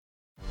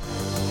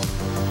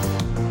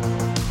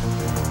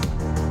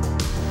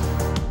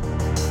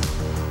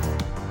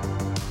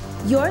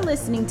You're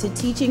listening to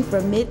Teaching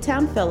from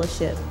Midtown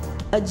Fellowship,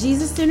 a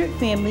Jesus-centered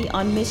family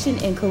on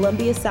mission in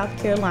Columbia, South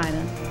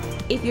Carolina.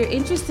 If you're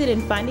interested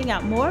in finding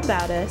out more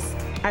about us,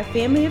 our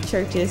family of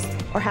churches,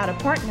 or how to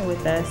partner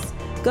with us,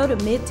 go to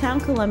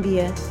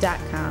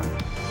midtowncolumbia.com.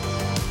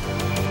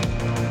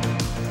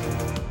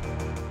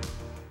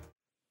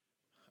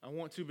 I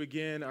want to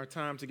begin our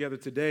time together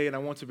today, and I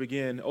want to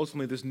begin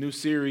ultimately this new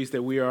series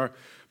that we are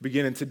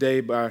beginning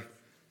today by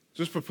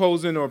just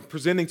proposing or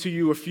presenting to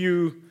you a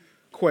few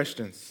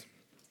questions.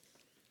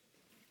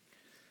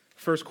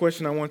 First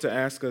question I want to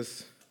ask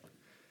us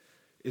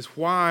is,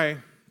 why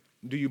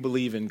do you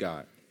believe in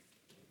God?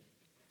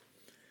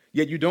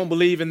 Yet you don't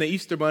believe in the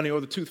Easter Bunny or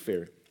the Tooth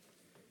Fairy.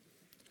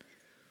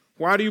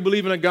 Why do you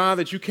believe in a God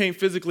that you can't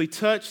physically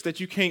touch,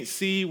 that you can't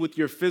see with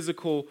your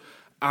physical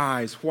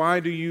eyes? Why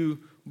do you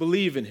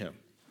believe in him?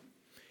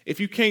 If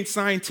you can't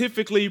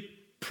scientifically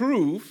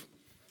prove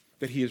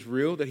that he is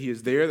real, that he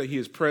is there, that he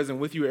is present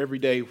with you every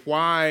day,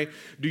 why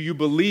do you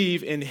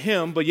believe in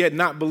him but yet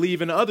not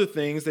believe in other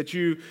things that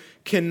you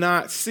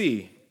cannot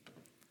see?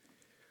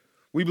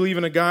 We believe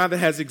in a God that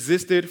has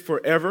existed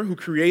forever, who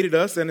created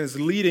us and is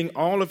leading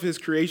all of his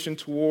creation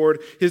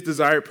toward his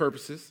desired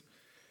purposes.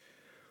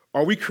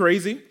 Are we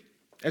crazy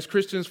as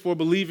Christians for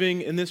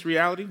believing in this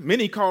reality?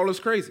 Many call us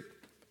crazy.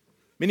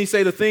 Many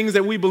say the things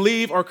that we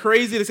believe are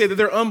crazy. They say that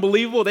they're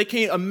unbelievable. They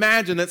can't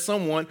imagine that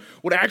someone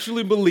would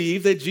actually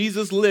believe that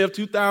Jesus lived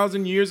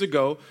 2,000 years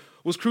ago,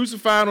 was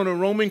crucified on a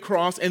Roman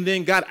cross, and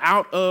then got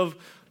out of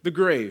the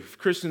grave.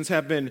 Christians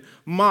have been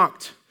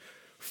mocked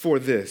for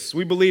this.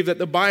 We believe that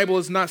the Bible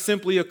is not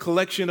simply a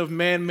collection of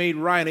man-made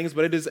writings,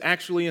 but it is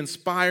actually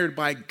inspired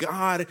by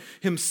God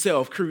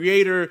himself,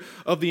 creator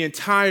of the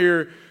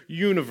entire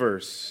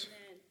universe.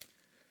 Amen.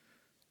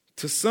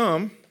 To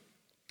some,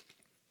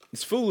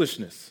 it's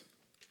foolishness.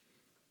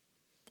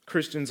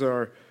 Christians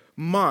are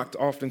mocked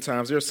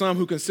oftentimes. There are some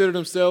who consider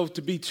themselves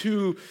to be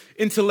too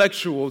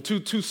intellectual,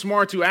 too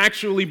smart to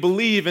actually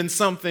believe in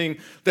something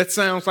that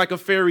sounds like a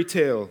fairy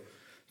tale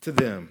to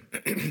them.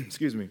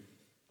 Excuse me.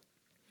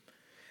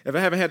 If I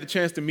haven't had the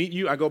chance to meet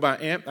you, I go by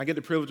Amp. I get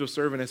the privilege of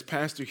serving as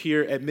pastor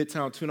here at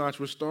Midtown Two Notch.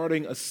 We're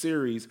starting a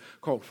series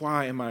called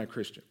Why Am I a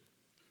Christian?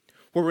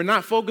 Where we're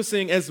not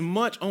focusing as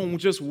much on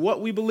just what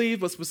we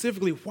believe, but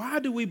specifically, why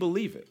do we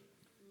believe it?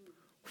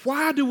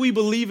 Why do we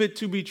believe it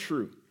to be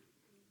true?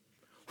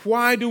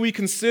 Why do we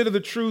consider the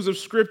truths of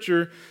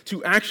Scripture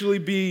to actually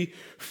be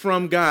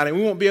from God? And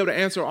we won't be able to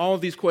answer all of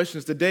these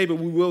questions today, but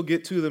we will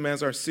get to them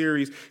as our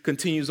series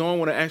continues on. I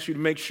want to ask you to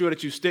make sure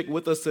that you stick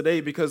with us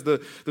today, because the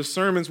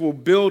sermons will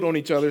build on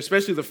each other,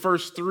 especially the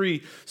first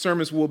three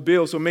sermons will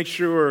build. So make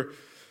sure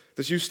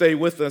that you stay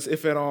with us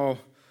if at all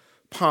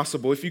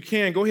possible. If you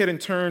can, go ahead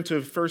and turn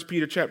to 1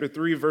 Peter chapter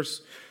 3,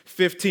 verse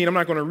 15. I'm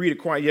not going to read it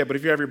quite yet, but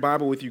if you have your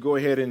Bible with you, go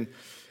ahead and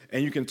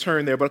you can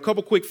turn there. But a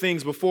couple quick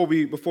things before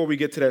we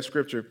get to that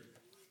scripture.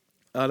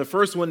 The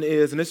first one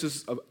is, and this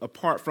is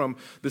apart from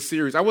the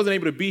series, I wasn't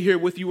able to be here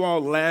with you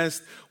all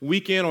last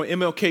weekend on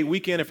MLK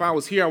weekend. If I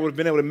was here, I would have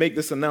been able to make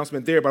this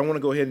announcement there, but I want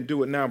to go ahead and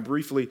do it now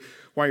briefly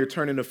while you're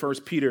turning to 1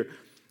 Peter.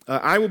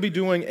 I will be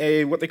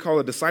doing what they call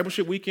a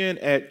discipleship weekend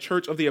at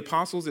Church of the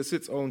Apostles. It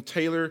sits on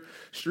Taylor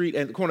Street,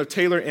 at the corner of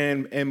Taylor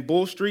and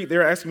Bull Street.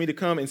 They're asking me to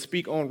come and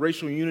speak on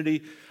racial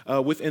unity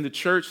within the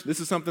church.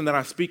 This is something that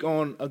I speak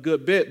on a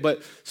good bit,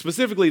 but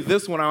specifically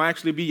this one, I'll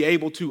actually be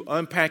able to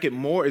unpack it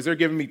more, as they're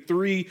giving me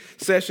 3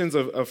 sessions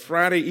of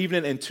Friday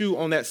evening and 2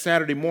 on that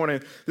Saturday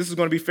morning. This is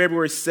going to be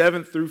February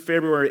 7th through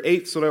February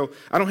 8th, so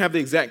I don't have the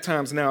exact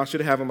times now. I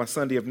should have them on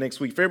Sunday of next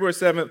week. February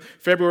 7th,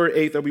 February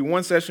 8th, there'll be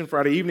 1 session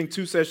Friday evening,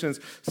 2 sessions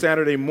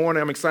Saturday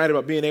morning. I'm excited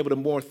about being able to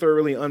more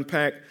thoroughly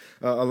unpack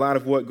a lot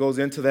of what goes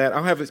into that.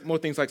 I'll have more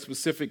things like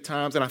specific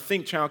times, and I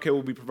think childcare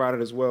will be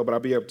provided as well, but I'll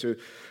be able to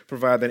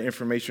provide that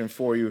information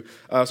for you.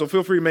 So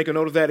feel free to make a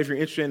note of that if you're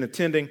interested in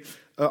attending.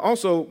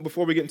 Also,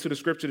 before we get into the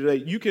scripture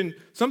today,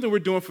 something we're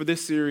doing for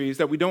this series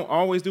that we don't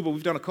always do, but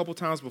we've done a couple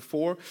times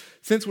before.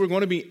 Since we're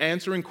going to be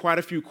answering quite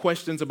a few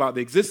questions about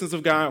the existence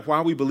of God,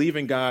 why we believe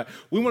in God,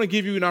 we want to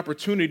give you an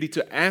opportunity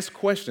to ask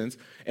questions,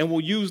 and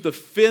we'll use the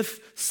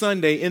 5th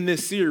Sunday in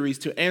this series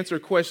to answer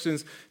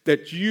questions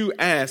that you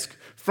ask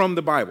from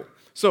the Bible.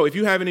 So if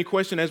you have any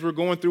question as we're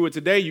going through it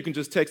today, you can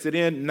just text it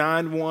in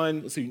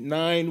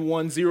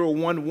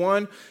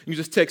 91011. You can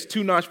just text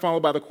 2 Notch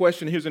followed by the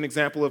question. Here's an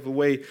example of the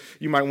way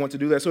you might want to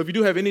do that. So if you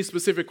do have any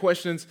specific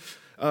questions,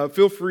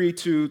 feel free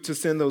to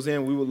send those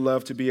in. We would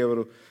love to be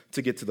able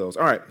to get to those.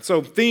 All right,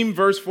 so theme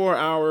verse for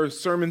our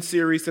sermon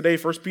series today,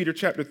 1 Peter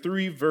chapter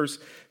 3, verse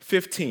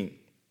 15,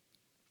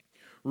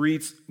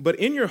 reads, "But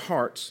in your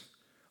hearts,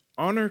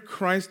 honor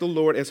Christ the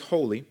Lord as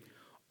holy,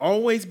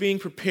 always being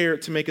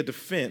prepared to make a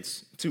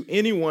defense to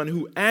anyone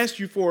who asks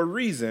you for a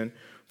reason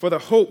for the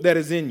hope that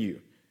is in you,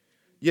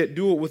 yet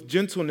do it with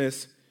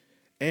gentleness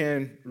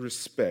and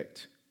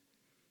respect."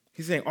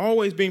 He's saying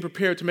always being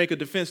prepared to make a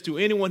defense to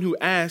anyone who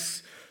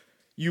asks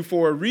you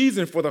for a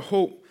reason for the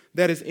hope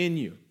that is in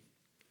you.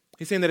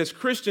 He's saying that as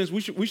Christians,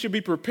 we should be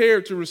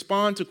prepared to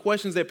respond to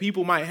questions that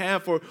people might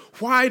have for,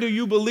 why do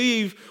you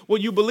believe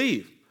what you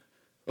believe?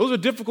 Those are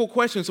difficult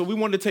questions, so we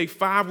wanted to take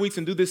 5 weeks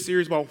and do this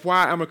series about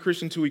why I'm a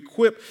Christian to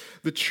equip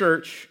the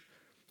church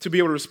to be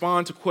able to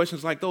respond to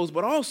questions like those.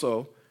 But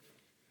also,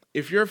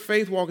 if your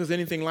faith walk is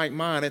anything like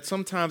mine, that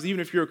sometimes, even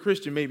if you're a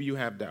Christian, maybe you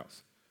have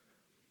doubts.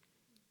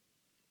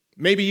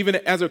 Maybe even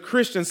as a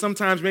Christian,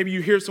 sometimes maybe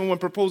you hear someone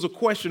propose a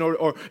question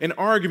or an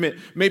argument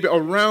maybe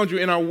around you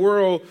in our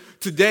world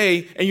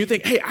today, and you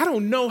think, hey, I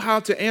don't know how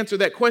to answer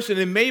that question,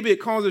 and maybe it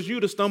causes you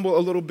to stumble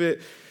a little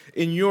bit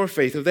in your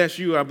faith. If that's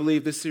you, I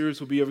believe this series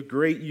will be of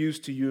great use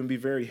to you and be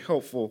very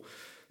helpful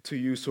to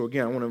you. So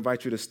again, I want to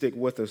invite you to stick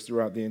with us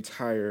throughout the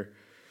entire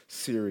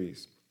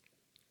series.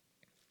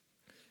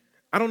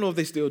 I don't know if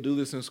they still do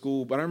this in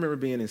school, but I remember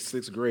being in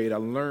 6th grade, I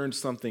learned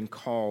something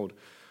called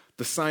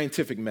the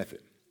scientific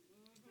method.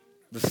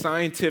 The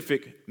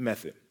scientific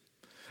method.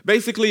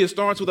 Basically, it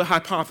starts with a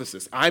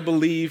hypothesis. I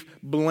believe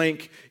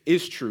blank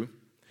is true.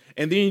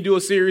 And then you do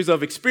a series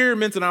of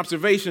experiments and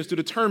observations to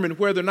determine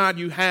whether or not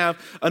you have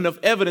enough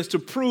evidence to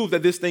prove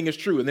that this thing is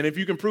true. And then if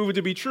you can prove it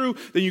to be true,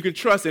 then you can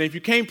trust it. And if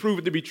you can't prove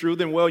it to be true,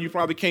 then, well, you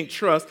probably can't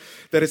trust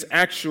that it's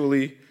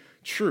actually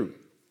true.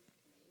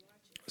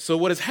 So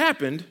what has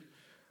happened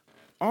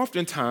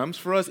oftentimes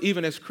for us,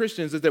 even as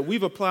Christians, is that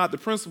we've applied the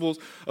principles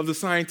of the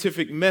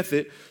scientific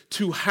method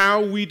to how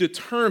we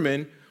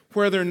determine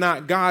whether or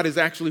not God is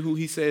actually who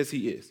he says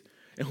he is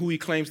and who he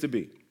claims to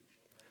be.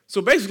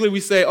 So basically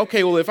we say,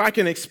 okay, well, if I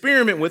can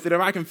experiment with it,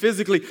 if I can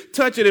physically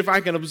touch it, if I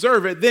can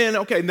observe it, then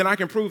I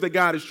can prove that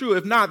God is true.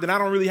 If not, then I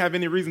don't really have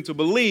any reason to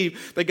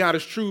believe that God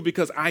is true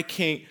because I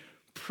can't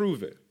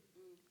prove it.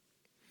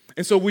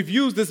 And so we've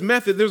used this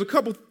method. There's a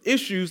couple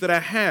issues that I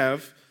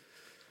have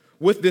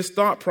with this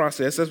thought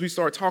process as we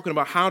start talking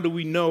about how do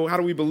we know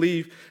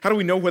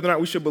whether or not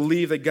we should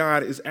believe that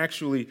God is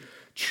actually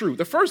true.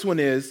 The first one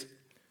is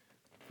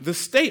the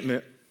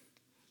statement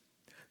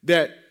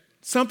that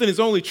something is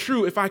only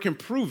true if I can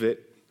prove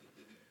it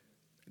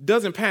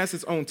doesn't pass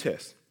its own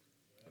test.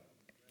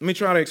 Let me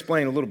try to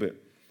explain a little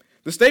bit.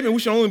 The statement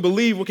we should only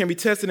believe what can be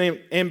tested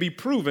and be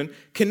proven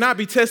cannot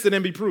be tested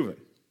and be proven.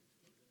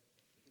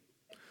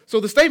 So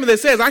the statement that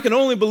says I can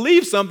only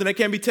believe something that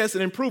can be tested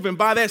and proven,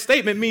 by that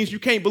statement means you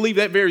can't believe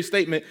that very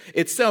statement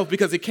itself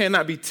because it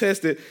cannot be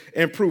tested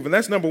and proven.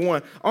 That's number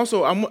one.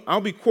 Also,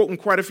 I'll be quoting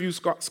quite a few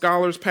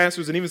scholars,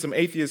 pastors, and even some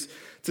atheists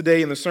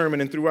today in the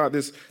sermon and throughout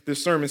this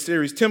sermon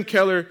series. Tim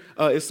Keller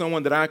is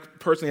someone that I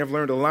personally have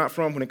learned a lot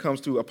from when it comes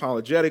to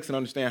apologetics and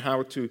understand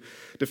how to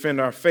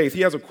defend our faith.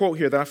 He has a quote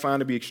here that I find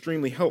to be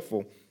extremely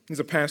helpful. He's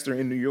a pastor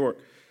in New York.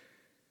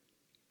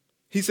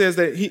 He says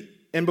that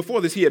and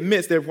before this, he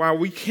admits that while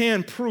we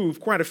can prove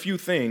quite a few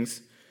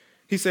things,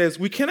 he says,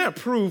 we cannot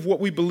prove what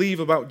we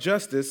believe about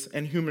justice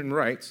and human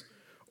rights,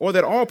 or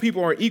that all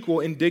people are equal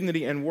in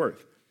dignity and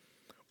worth,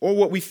 or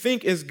what we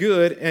think is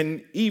good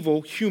and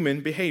evil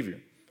human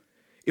behavior.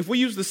 If we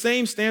use the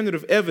same standard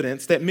of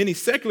evidence that many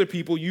secular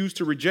people use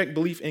to reject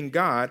belief in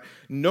God,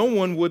 no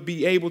one would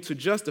be able to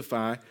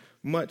justify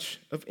much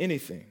of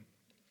anything.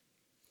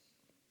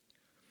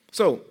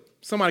 So,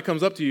 somebody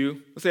comes up to you,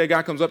 let's say a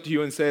guy comes up to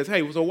you and says,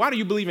 hey, so why do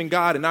you believe in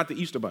God and not the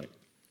Easter Bunny?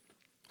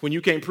 When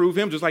you can't prove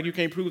him, just like you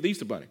can't prove the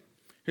Easter Bunny.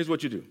 Here's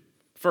what you do.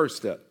 First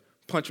step,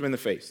 punch him in the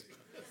face.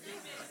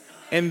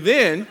 And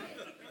then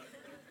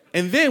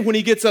when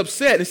he gets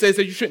upset and says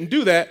that you shouldn't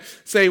do that,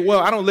 say, well,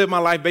 I don't live my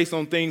life based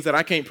on things that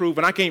I can't prove,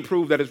 and I can't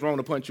prove that it's wrong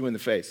to punch you in the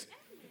face.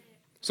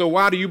 So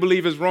why do you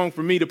believe it's wrong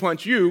for me to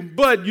punch you,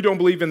 but you don't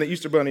believe in the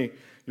Easter Bunny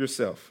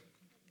yourself?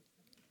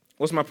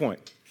 What's my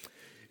point?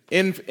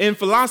 In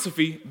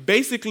philosophy,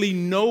 basically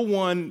no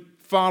one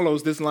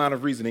follows this line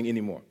of reasoning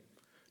anymore.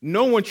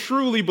 No one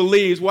truly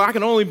believes, well, I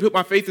can only put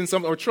my faith in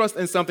something or trust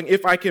in something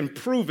if I can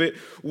prove it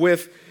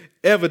with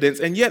evidence.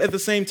 And yet at the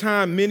same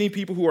time, many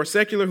people who are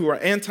secular, who are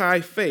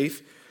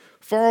anti-faith,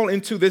 fall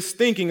into this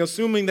thinking,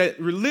 assuming that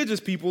religious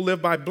people live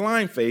by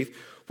blind faith,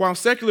 while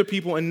secular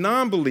people and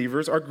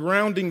non-believers are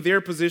grounding their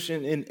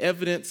position in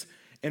evidence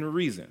and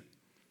reason.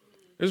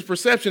 There's a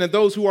perception that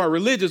those who are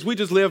religious, we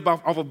just live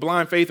off of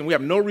blind faith and we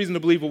have no reason to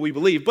believe what we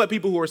believe. But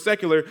people who are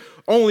secular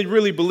only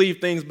really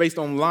believe things based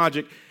on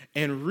logic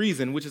and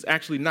reason, which is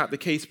actually not the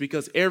case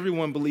because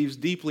everyone believes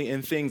deeply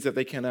in things that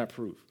they cannot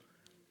prove.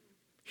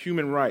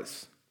 Human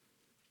rights.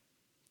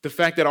 The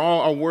fact that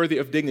all are worthy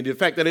of dignity. The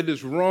fact that it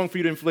is wrong for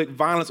you to inflict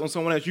violence on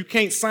someone else. You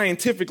can't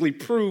scientifically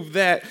prove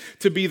that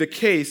to be the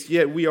case,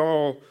 yet we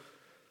all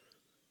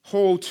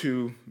hold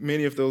to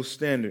many of those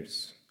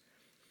standards.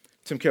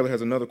 Tim Keller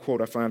has another quote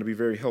I find to be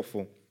very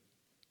helpful.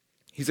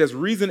 He says,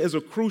 reason is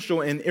a crucial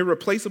and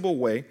irreplaceable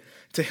way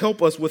to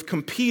help us with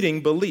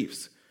competing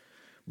beliefs.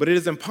 But it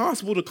is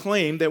impossible to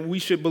claim that we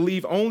should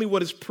believe only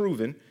what is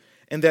proven,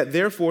 and that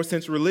therefore,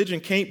 since religion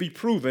can't be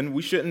proven,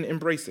 we shouldn't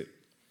embrace it.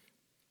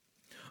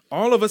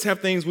 All of us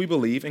have things we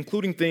believe,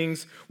 including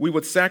things we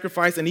would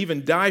sacrifice and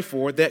even die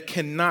for that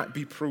cannot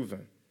be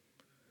proven.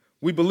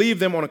 We believe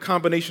them on a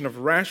combination of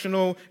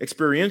rational,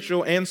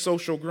 experiential, and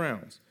social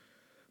grounds.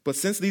 But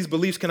since these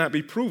beliefs cannot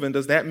be proven,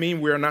 does that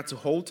mean we are not to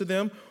hold to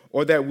them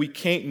or that we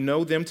can't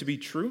know them to be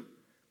true?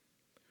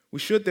 We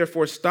should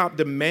therefore stop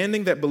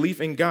demanding that belief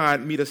in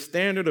God meet a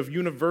standard of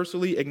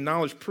universally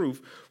acknowledged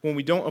proof when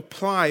we don't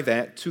apply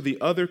that to the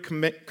other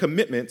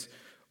commitments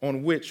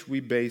on which we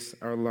base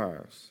our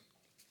lives.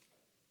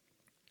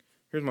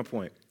 Here's my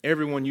point.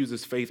 Everyone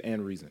uses faith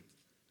and reason.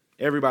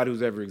 Everybody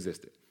who's ever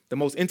existed. The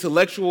most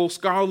intellectual,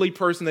 scholarly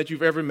person that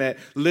you've ever met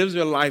lives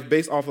their life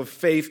based off of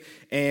faith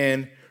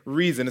and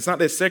reason. It's not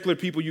that secular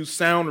people use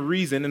sound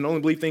reason and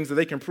only believe things that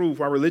they can prove,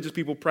 while religious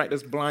people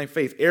practice blind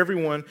faith.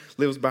 Everyone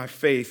lives by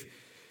faith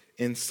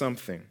in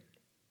something.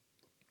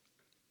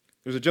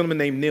 There's a gentleman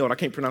named Neil, I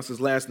can't pronounce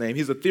his last name.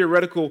 He's a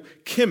theoretical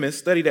chemist,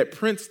 studied at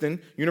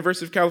Princeton,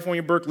 University of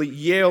California, Berkeley,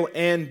 Yale,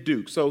 and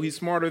Duke. So he's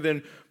smarter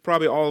than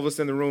probably all of us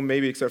in the room,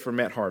 maybe except for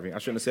Matt Harvey. I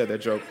shouldn't have said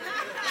that joke.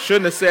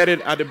 Shouldn't have said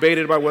it. I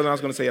debated about whether I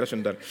was going to say it. I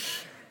shouldn't have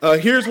done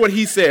it. Here's what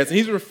he says, and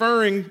he's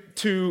referring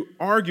to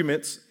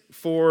arguments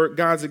for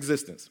God's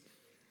existence.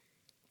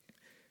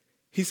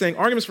 He's saying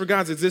arguments for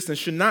God's existence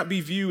should not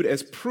be viewed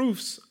as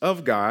proofs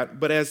of God,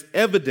 but as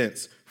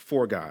evidence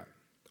for God.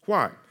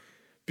 Why?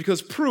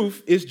 Because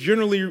proof is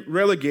generally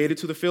relegated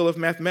to the field of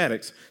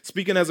mathematics.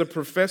 Speaking as a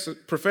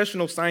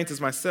professional scientist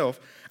myself,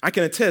 I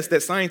can attest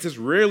that scientists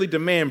rarely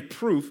demand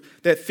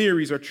proof that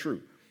theories are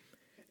true.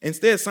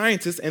 Instead,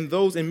 scientists and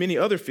those in many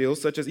other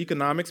fields, such as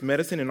economics,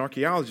 medicine, and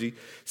archaeology,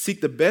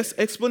 seek the best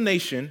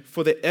explanation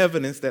for the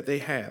evidence that they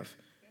have.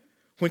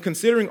 When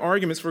considering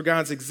arguments for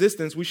God's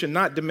existence, we should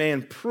not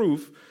demand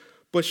proof,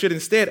 but should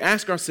instead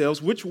ask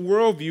ourselves which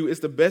worldview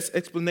is the best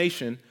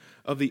explanation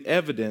of the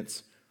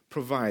evidence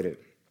provided.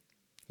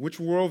 Which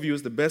worldview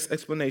is the best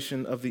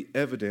explanation of the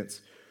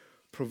evidence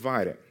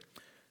provided?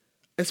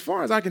 As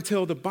far as I can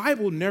tell, the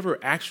Bible never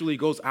actually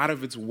goes out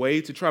of its way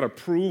to try to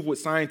prove with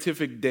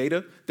scientific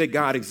data that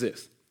God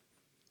exists.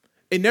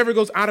 It never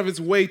goes out of its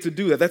way to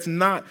do that. That's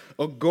not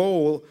a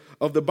goal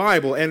of the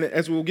Bible. And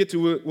as we'll get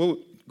to it, we'll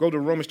go to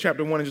Romans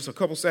chapter 1 in just a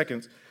couple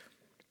seconds.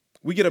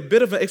 We get a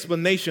bit of an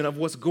explanation of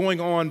what's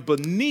going on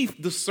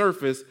beneath the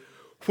surface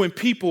when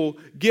people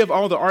give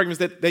all the arguments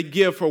that they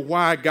give for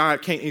why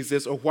God can't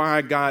exist or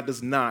why God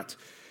does not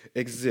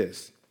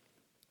exist.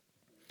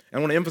 And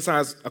I want to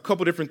emphasize a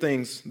couple different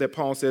things that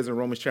Paul says in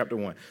Romans chapter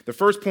 1. The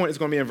first point is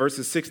going to be in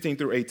verses 16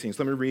 through 18.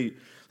 So let me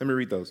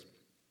read those.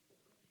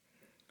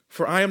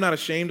 For I am not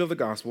ashamed of the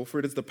gospel, for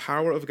it is the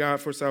power of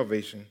God for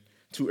salvation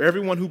to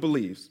everyone who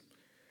believes,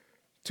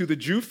 to the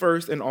Jew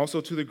first and also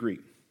to the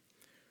Greek.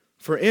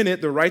 For in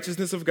it the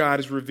righteousness of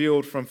God is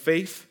revealed from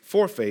faith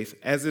for faith,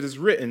 as it is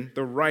written,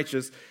 the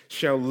righteous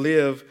shall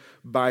live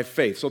by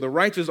faith. So the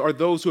righteous are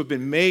those who have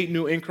been made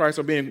new in Christ,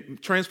 are being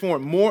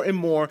transformed more and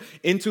more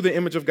into the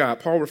image of God.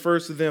 Paul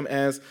refers to them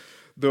as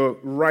the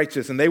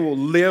righteous, and they will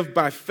live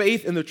by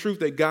faith in the truth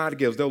that God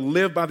gives. They'll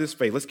live by this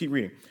faith. Let's keep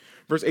reading.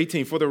 Verse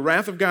 18, for the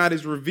wrath of God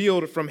is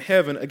revealed from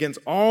heaven against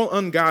all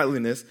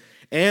ungodliness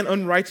and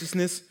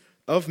unrighteousness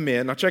of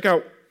men. Now check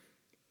out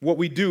what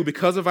we do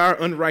because of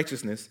our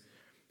unrighteousness.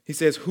 He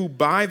says, who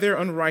by their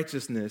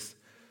unrighteousness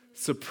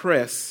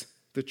suppress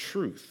the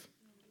truth.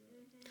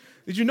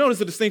 Did you notice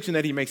the distinction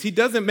that he makes? He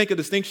doesn't make a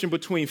distinction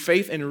between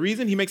faith and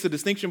reason. He makes a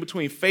distinction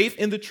between faith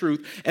in the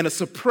truth and a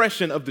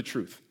suppression of the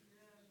truth.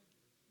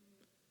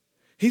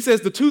 He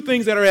says the two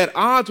things that are at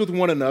odds with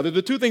one another,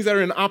 the two things that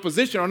are in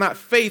opposition are not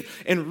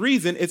faith and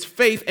reason. It's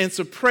faith and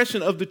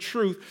suppression of the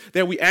truth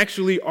that we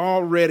actually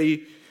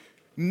already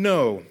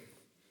know.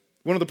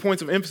 One of the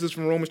points of emphasis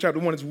from Romans chapter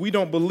 1 is we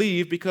don't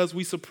believe because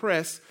we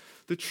suppress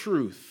the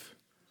truth.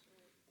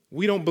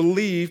 We don't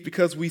believe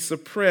because we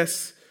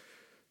suppress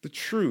the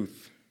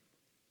truth.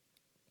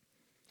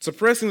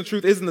 Suppressing the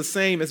truth isn't the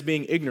same as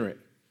being ignorant.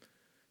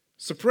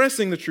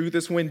 Suppressing the truth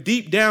is when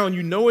deep down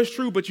you know it's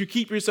true, but you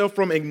keep yourself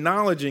from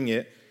acknowledging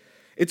it.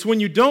 It's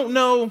when you don't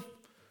know,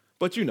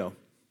 but you know.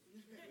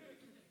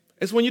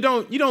 It's when you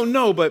don't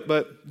know,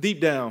 but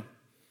deep down,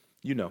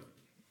 you know.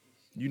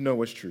 You know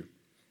what's true.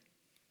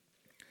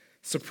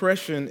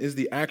 Suppression is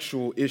the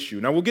actual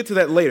issue. Now, we'll get to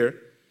that later.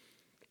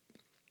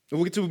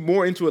 We'll get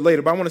more into it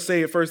later, but I want to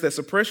say at first that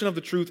suppression of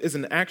the truth is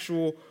an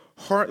actual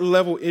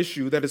heart-level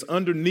issue that is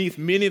underneath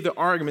many of the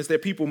arguments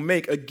that people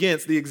make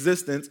against the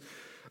existence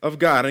of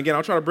God. And again,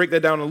 I'll try to break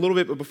that down a little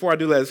bit, but before I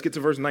do that, let's get to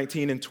verse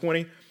 19 and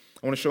 20. I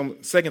want to show them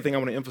the second thing I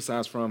want to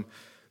emphasize from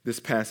this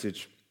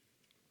passage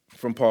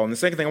from Paul. And the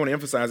second thing I want to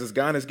emphasize is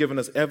God has given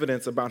us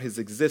evidence about his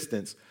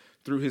existence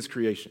through his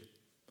creation.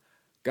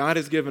 God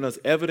has given us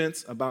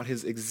evidence about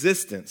his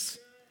existence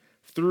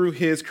through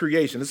his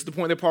creation. This is the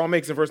point that Paul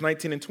makes in verse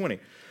 19 and 20.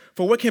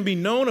 For what can be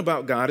known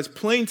about God is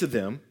plain to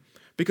them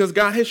because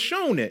God has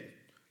shown it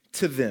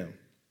to them.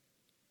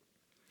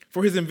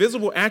 For his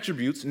invisible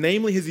attributes,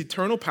 namely his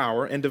eternal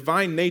power and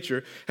divine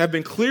nature, have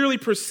been clearly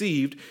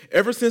perceived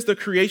ever since the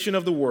creation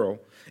of the world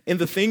in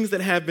the things that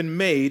have been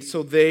made,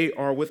 so they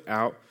are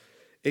without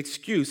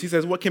excuse. He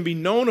says what can be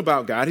known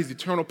about God, his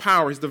eternal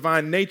power, his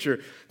divine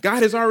nature.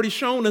 God has already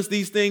shown us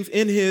these things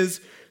in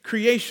his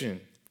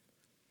creation.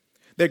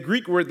 That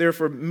Greek word there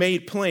for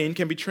made plain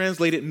can be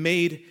translated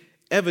made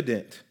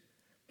evident.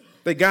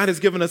 That God has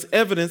given us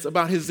evidence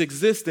about his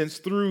existence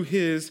through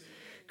his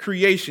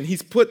creation.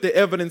 He's put the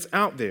evidence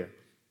out there.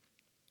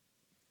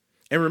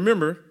 And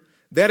remember,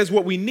 That is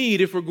what we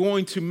need if we're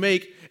going to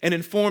make an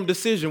informed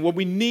decision. What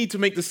we need to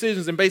make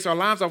decisions and base our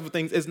lives off of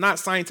things is not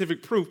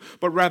scientific proof,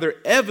 but rather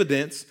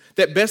evidence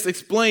that best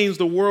explains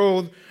the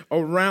world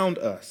around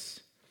us.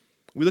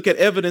 We look at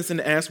evidence and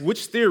ask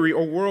which theory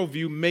or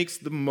worldview makes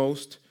the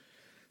most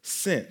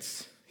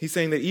sense. He's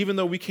saying that even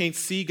though we can't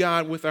see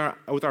God with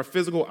our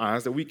physical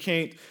eyes, that we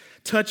can't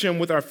touch him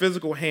with our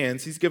physical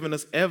hands, he's given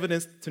us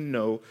evidence to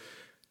know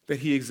that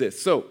he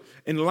exists. So,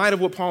 in light of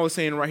what Paul is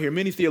saying right here,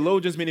 many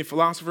theologians, many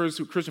philosophers,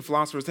 Christian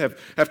philosophers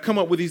have come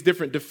up with these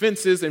different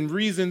defenses and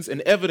reasons and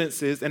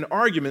evidences and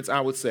arguments,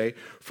 I would say,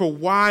 for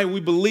why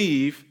we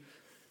believe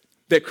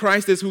that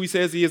Christ is who he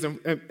says he is,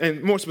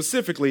 and more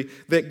specifically,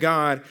 that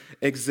God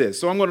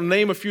exists. So I'm going to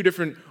name a few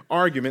different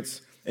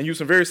arguments and use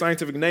some very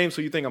scientific names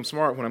so you think I'm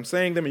smart when I'm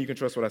saying them and you can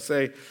trust what I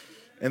say.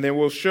 And then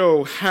we'll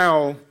show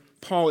how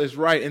Paul is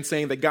right in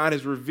saying that God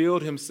has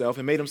revealed himself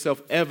and made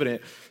himself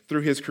evident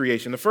through his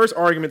creation. The first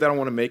argument that I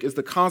want to make is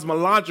the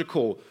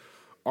cosmological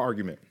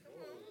argument.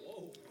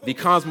 The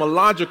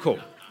cosmological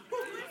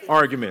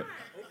argument.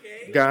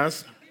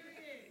 Guys,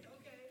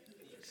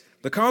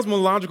 the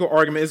cosmological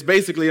argument is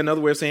basically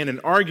another way of saying an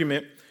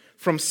argument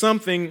from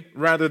something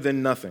rather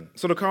than nothing.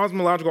 So the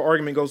cosmological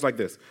argument goes like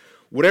this.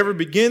 Whatever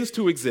begins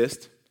to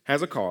exist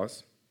has a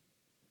cause.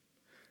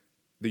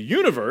 The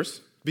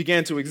universe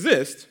began to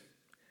exist,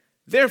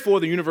 therefore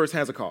the universe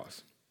has a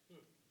cause.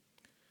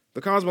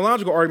 The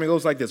cosmological argument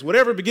goes like this.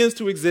 Whatever begins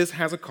to exist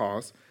has a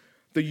cause.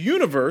 The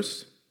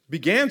universe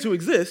began to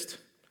exist,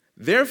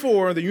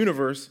 therefore the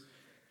universe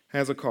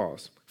has a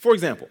cause. For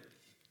example,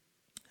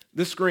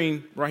 this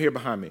screen right here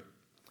behind me,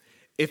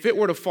 if it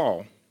were to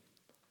fall,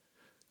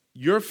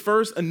 your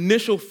first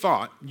initial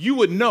thought, you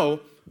would know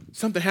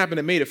something happened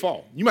that made it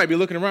fall. You might be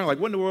looking around like,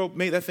 what in the world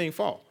made that thing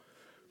fall?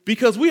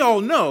 Because we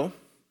all know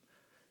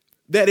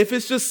that if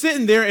it's just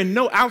sitting there and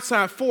no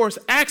outside force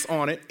acts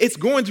on it, it's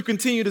going to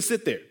continue to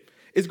sit there.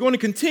 It's going to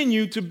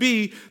continue to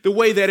be the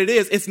way that it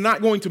is. It's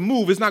not going to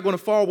move. It's not going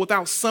to fall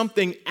without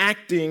something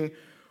acting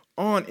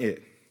on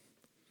it.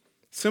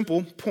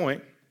 Simple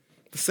point.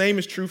 The same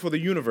is true for the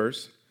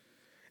universe.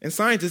 And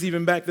scientists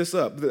even back this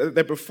up,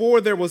 that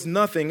before there was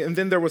nothing and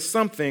then there was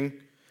something.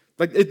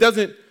 Like, it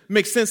doesn't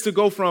make sense to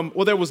go from,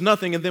 well, there was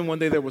nothing and then one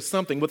day there was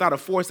something without a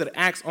force that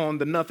acts on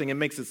the nothing and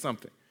makes it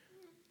something.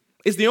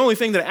 It's the only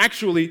thing that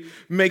actually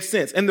makes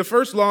sense. And the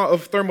first law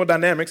of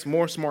thermodynamics,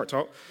 more smart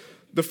talk,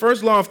 the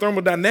first law of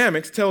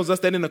thermodynamics tells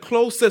us that in a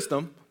closed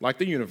system, like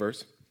the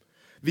universe,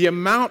 the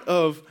amount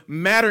of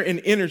matter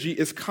and energy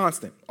is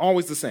constant,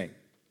 always the same.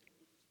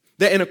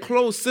 That in a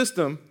closed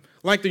system,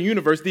 like the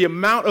universe, the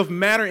amount of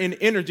matter and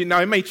energy,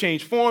 now it may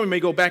change form, it may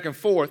go back and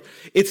forth,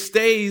 it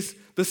stays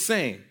the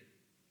same.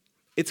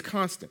 It's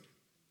constant.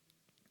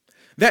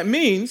 That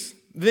means,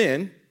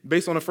 then,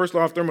 based on the first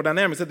law of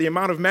thermodynamics, that the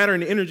amount of matter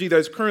and energy that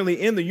is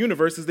currently in the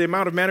universe is the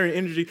amount of matter and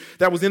energy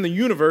that was in the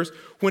universe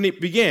when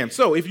it began.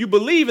 So if you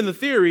believe in the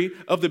theory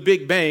of the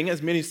Big Bang,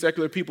 as many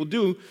secular people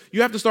do,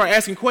 you have to start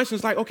asking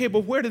questions like, okay,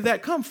 but where did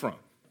that come from?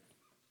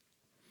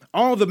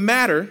 All the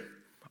matter,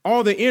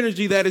 all the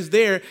energy that is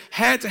there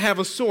had to have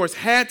a source,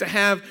 had to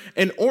have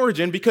an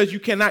origin, because you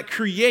cannot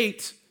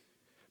create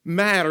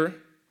matter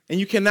and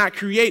you cannot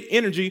create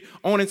energy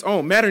on its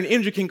own. Matter and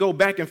energy can go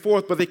back and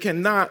forth, but they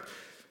cannot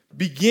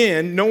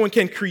begin. No one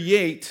can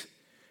create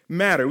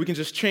matter. We can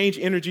just change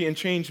energy and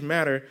change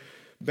matter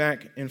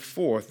back and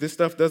forth. This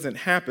stuff doesn't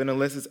happen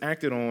unless it's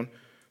acted on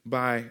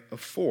by a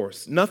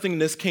force.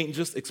 Nothingness can't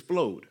just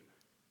explode.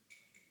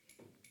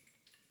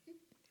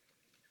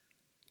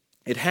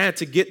 It had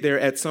to get there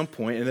at some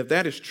point, and if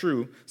that is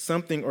true,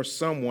 something or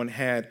someone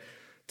had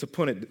to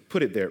put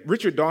it there.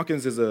 Richard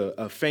Dawkins is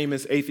a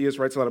famous atheist,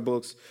 writes a lot of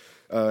books,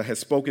 has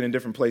spoken in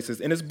different places.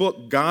 In his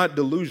book, God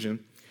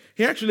Delusion,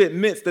 he actually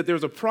admits that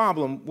there's a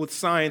problem with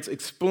science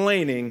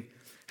explaining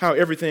how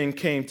everything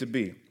came to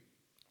be.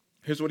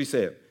 Here's what he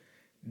said.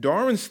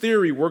 Darwin's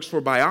theory works for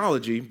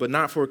biology, but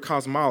not for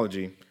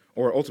cosmology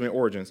or ultimate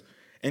origins,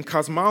 and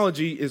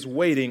cosmology is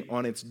waiting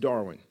on its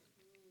Darwin.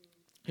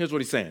 Here's what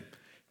he's saying.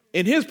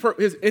 In his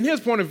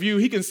point of view,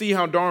 he can see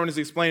how Darwin is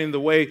explaining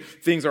the way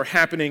things are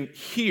happening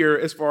here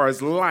as far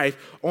as life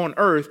on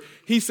Earth.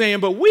 He's saying,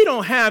 but we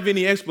don't have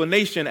any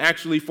explanation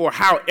actually for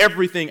how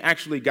everything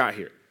actually got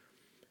here.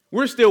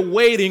 We're still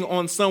waiting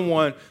on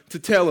someone to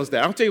tell us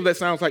that. I'll tell you what that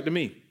sounds like to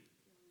me.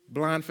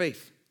 Blind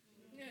faith.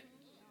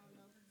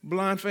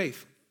 Blind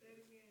faith.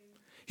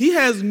 He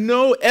has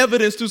no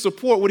evidence to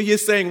support what he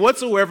is saying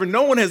whatsoever.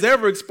 No one has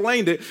ever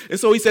explained it. And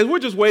so he says, we're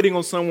just waiting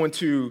on someone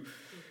to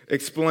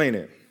explain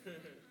it.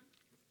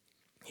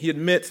 He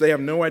admits they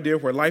have no idea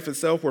where life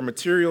itself, where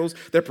materials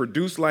that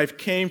produce life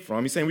came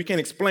from. He's saying we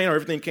can't explain how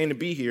everything came to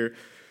be here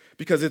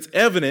because it's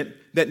evident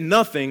that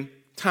nothing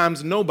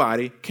times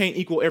nobody can't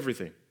equal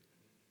everything.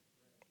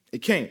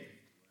 It can't.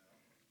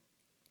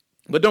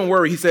 But don't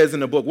worry, he says in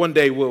the book, one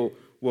day we'll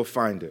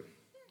find it.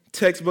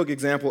 Textbook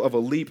example of a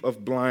leap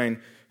of blind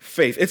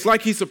faith. It's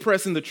like he's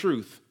suppressing the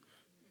truth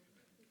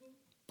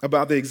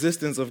about the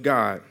existence of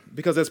God.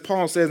 Because as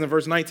Paul says in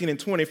verse 19 and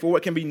 20, for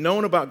what can be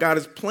known about God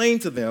is plain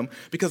to them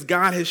because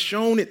God has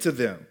shown it to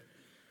them.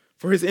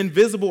 For his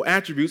invisible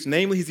attributes,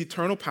 namely his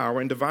eternal power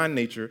and divine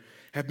nature,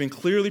 have been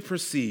clearly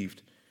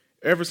perceived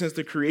ever since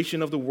the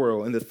creation of the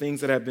world and the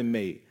things that have been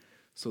made.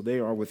 So they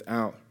are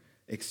without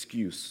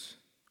excuse.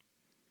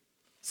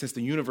 Since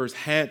the universe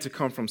had to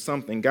come from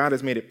something, God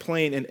has made it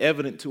plain and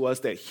evident to us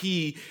that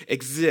he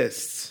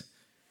exists.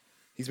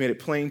 He's made it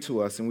plain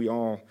to us, and we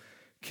all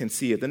can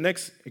see it. The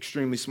next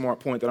extremely smart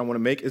point that I want to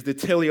make is the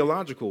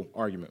teleological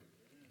argument.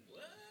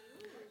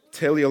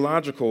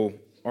 Teleological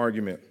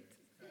argument.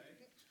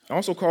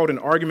 Also called an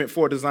argument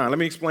for design. Let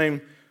me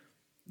explain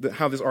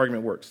how this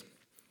argument works.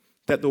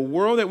 That the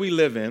world that we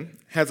live in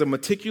has a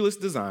meticulous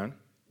design.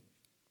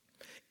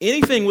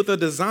 Anything with a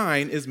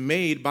design is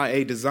made by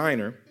a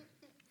designer.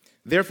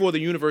 Therefore, the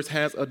universe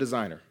has a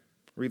designer.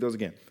 Read those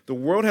again. The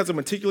world has a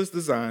meticulous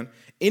design.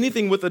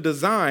 Anything with a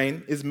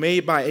design is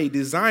made by a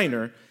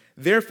designer.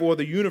 Therefore,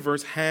 the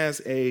universe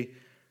has a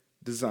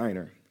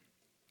designer.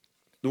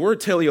 The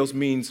word teleos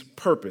means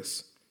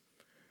purpose.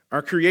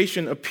 Our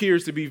creation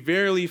appears to be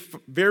very,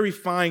 very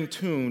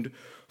fine-tuned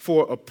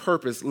for a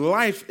purpose.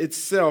 Life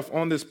itself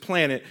on this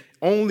planet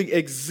only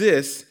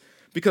exists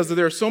because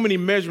there are so many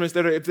measurements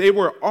that if they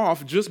were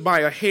off just by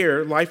a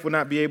hair, life would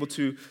not be able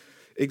to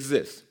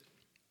exist.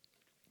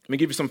 Let me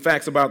give you some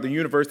facts about the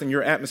universe and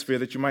your atmosphere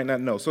that you might not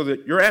know. So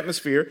that your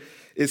atmosphere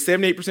is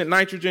 78%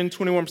 nitrogen,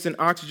 21%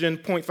 oxygen,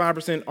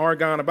 0.5%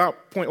 argon,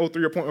 about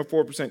 0.03 or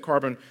 0.04%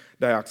 carbon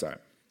dioxide.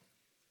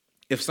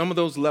 If some of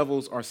those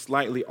levels are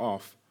slightly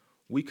off,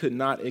 we could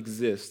not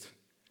exist,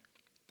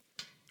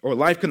 or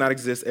life could not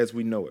exist as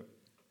we know it.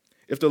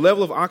 If the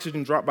level of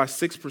oxygen dropped by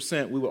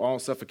 6%, we would all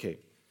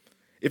suffocate.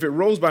 If it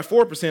rose by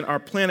 4%, our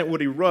planet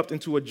would erupt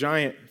into a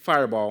giant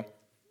fireball,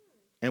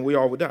 and we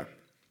all would die.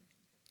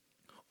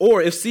 Or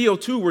if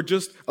CO2 were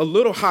just a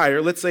little higher,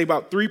 let's say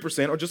about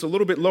 3%, or just a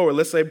little bit lower,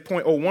 let's say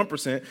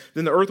 0.01%,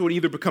 then the earth would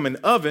either become an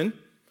oven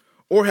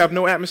or have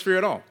no atmosphere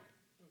at all,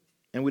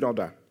 and we'd all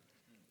die.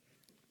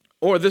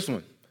 Or this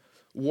one,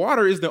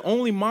 water is the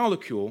only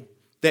molecule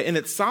that in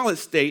its solid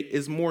state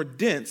is less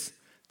dense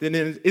than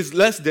its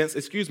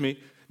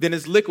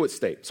liquid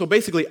state. So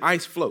basically,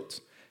 ice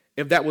floats.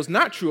 If that was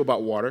not true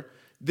about water,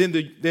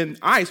 then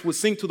ice would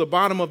sink to the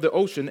bottom of the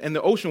ocean, and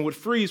the ocean would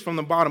freeze from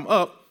the bottom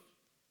up,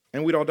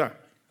 and we'd all die.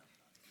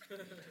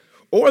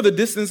 Or the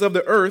distance of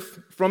the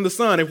earth from the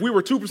sun. If we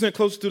were 2%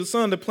 closer to the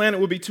sun, the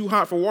planet would be too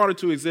hot for water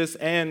to exist,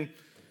 and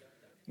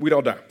we'd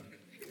all die.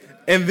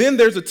 And then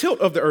there's a tilt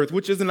of the earth,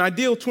 which is an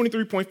ideal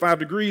 23.5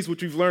 degrees,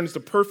 which we've learned is the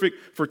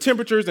perfect for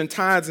temperatures and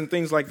tides and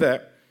things like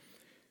that.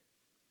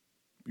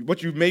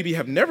 What you maybe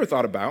have never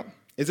thought about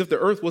is if the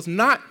earth was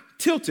not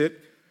tilted,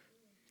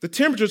 the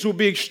temperatures would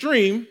be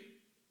extreme,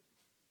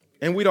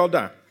 and we'd all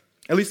die,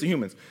 at least the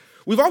humans.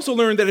 We've also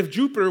learned that if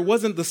Jupiter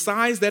wasn't the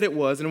size that it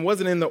was and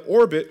wasn't in the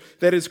orbit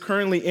that it's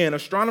currently in,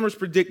 astronomers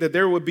predict that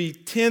there would be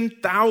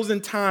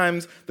 10,000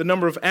 times the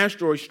number of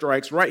asteroid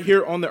strikes right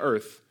here on the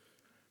earth,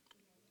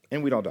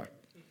 and we'd all die.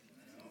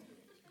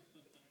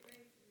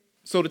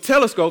 So the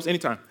telescope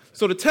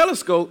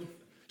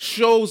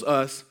shows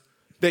us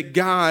that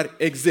God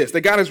exists,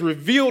 that God has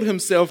revealed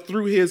himself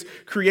through his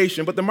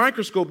creation, but the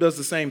microscope does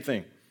the same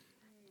thing.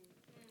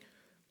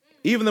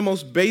 Even the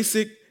most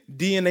basic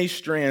DNA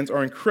strands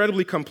are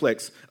incredibly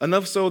complex,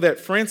 enough so that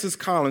Francis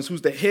Collins,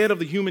 who's the head of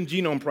the Human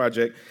Genome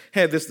Project,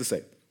 had this to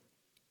say.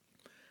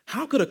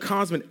 How could a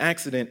cosmic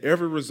accident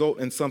ever result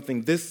in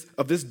something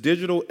of this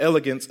digital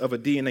elegance of a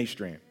DNA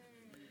strand?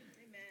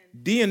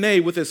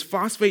 DNA, with its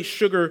phosphate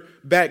sugar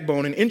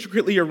backbone and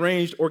intricately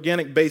arranged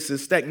organic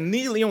bases stacked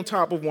neatly on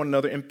top of one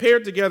another and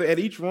paired together at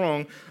each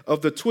rung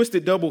of the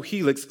twisted double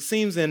helix,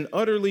 seems an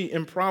utterly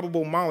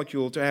improbable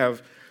molecule to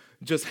have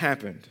just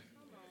happened,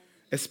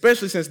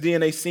 especially since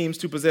DNA seems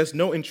to possess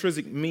no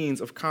intrinsic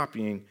means of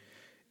copying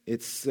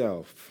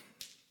itself.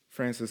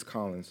 Francis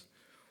Collins.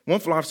 One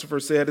philosopher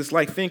said, it's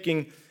like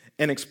thinking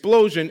an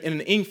explosion in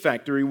an ink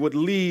factory would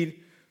lead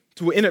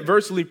to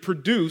inadvertently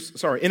produce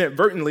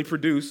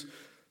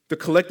the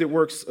collected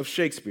works of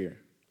Shakespeare.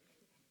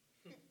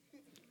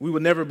 We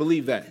would never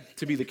believe that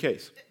to be the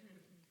case.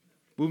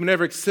 We would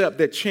never accept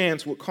that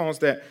chance would cause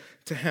that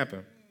to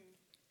happen.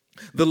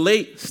 The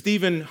late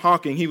Stephen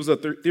Hawking, he was a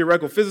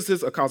theoretical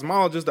physicist, a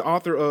cosmologist, the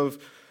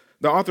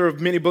author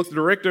of many books, the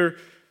director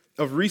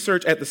of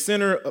research at the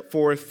Center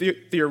for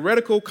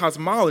Theoretical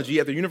Cosmology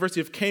at the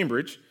University of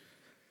Cambridge,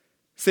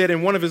 said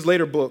in one of his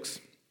later books,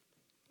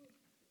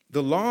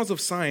 the laws of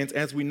science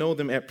as we know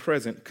them at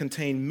present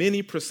contain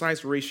many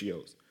precise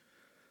ratios,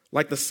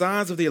 like the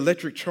size of the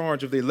electric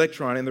charge of the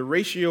electron and the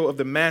ratio of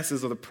the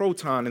masses of the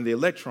proton and the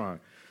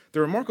electron.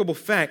 The remarkable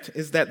fact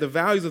is that the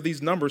values of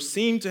these numbers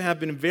seem to have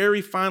been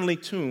very finely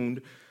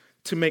tuned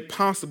to make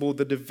possible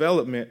the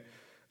development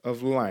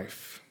of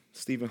life.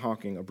 Stephen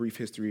Hawking, A Brief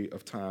History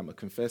of Time, a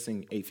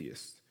confessing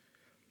atheist,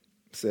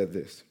 said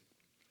this.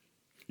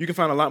 You can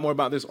find a lot more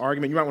about this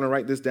argument. You might want to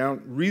write this down.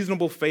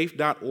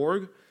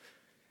 Reasonablefaith.org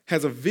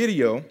has a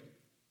video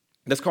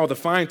that's called The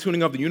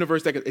Fine-Tuning of the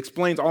Universe that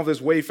explains all this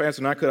way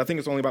faster than I could. I think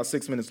it's only about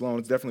 6 minutes long.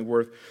 It's definitely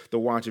worth the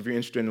watch if you're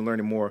interested in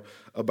learning more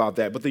about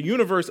that. But the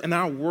universe and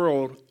our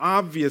world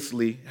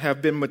obviously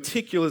have been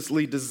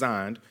meticulously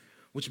designed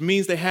which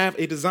means they have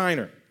a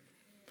designer,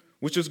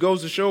 which just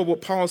goes to show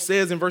what Paul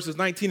says in verses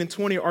 19 and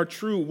 20 are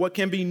true. What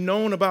can be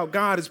known about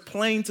God is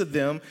plain to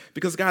them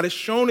because God has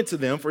shown it to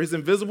them, for his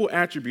invisible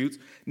attributes,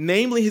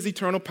 namely his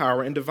eternal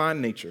power and divine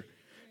nature,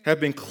 have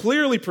been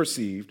clearly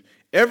perceived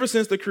ever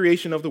since the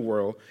creation of the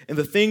world and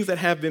the things that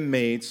have been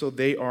made, so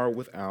they are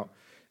without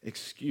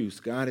excuse.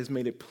 God has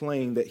made it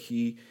plain that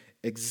he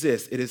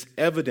exists. It is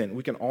evident.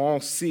 We can all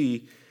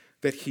see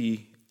that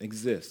he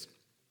exists.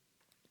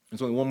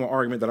 There's only one more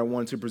argument that I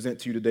wanted to present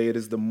to you today. It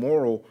is the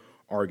moral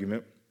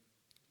argument.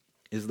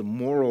 2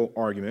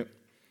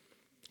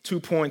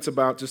 points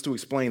about, just to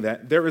explain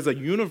that. There is a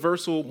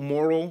universal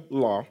moral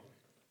law.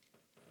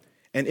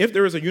 And if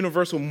there is a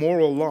universal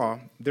moral law,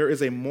 there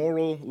is a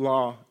moral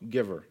law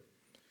giver.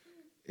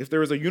 If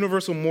there is a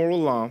universal moral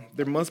law,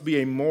 there must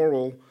be a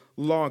moral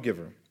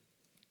lawgiver.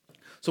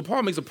 So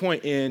Paul makes a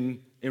point in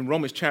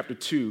Romans chapter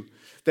 2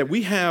 that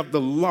we have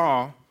the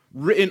law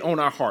written on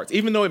our hearts.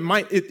 Even though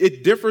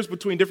it differs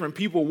between different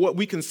people, what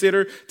we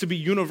consider to be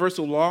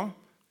universal law,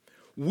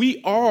 we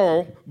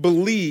all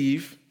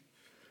believe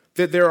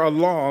that there are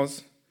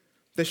laws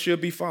that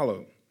should be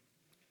followed.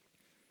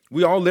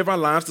 We all live our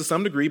lives to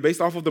some degree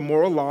based off of the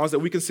moral laws that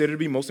we consider to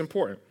be most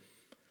important.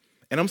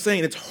 And I'm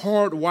saying it's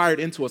hardwired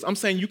into us. I'm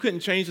saying you couldn't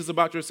change this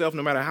about yourself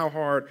no matter how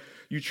hard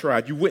you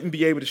tried. You wouldn't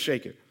be able to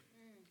shake it.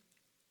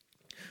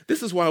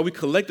 This is why we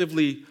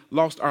collectively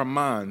lost our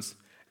minds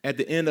at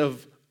the end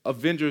of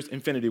Avengers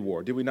Infinity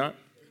War, did we not?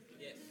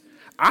 Yes.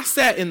 I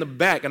sat in the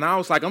back and I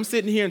was like, I'm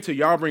sitting here until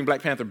y'all bring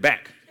Black Panther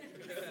back.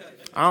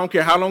 I don't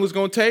care how long it's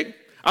going to take.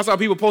 I saw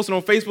people posting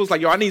on Facebook like,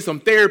 yo, I need some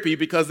therapy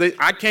because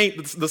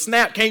the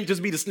snap can't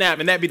just be the snap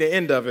and that be the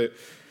end of it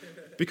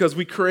because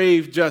we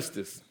crave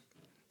justice.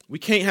 We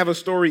can't have a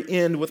story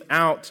end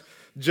without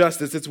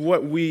justice. It's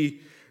what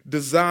we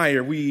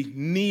desire. We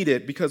need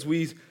it because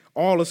we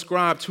all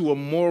ascribe to a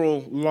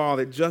moral law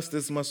that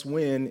justice must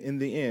win in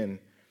the end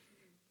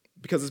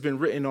because it's been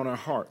written on our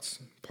hearts,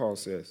 Paul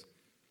says.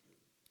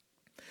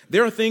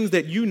 There are things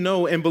that you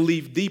know and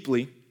believe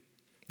deeply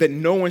that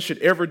no one should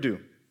ever do.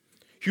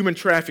 Human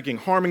trafficking,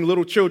 harming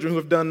little children who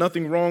have done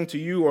nothing wrong to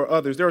you or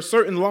others. There are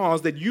certain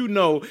laws that you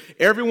know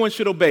everyone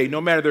should obey,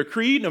 no matter their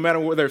creed, no matter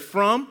where they're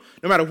from,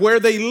 no matter where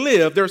they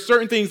live. There are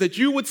certain things that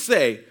you would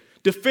say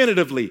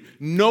definitively,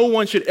 no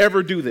one should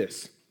ever do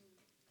this.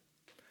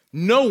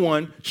 No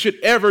one should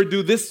ever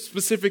do this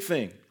specific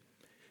thing.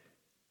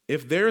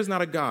 If there is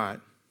not a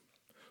God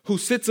who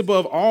sits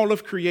above all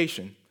of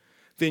creation,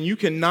 then you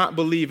cannot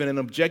believe in an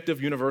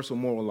objective universal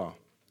moral law.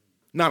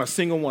 Not a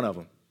single one of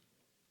them.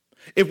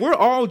 If we're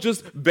all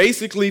just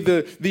basically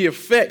the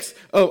effects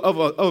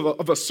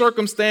of a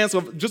circumstance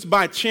of just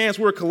by chance,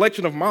 we're a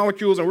collection of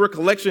molecules and we're a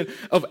collection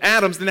of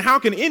atoms, then how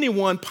can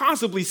anyone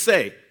possibly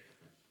say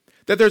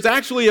that there's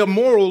actually a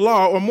moral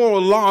law or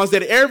moral laws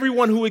that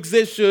everyone who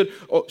exists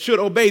should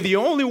obey? The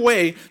only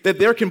way that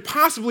there can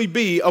possibly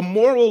be a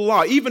moral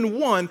law, even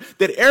one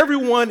that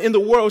everyone in the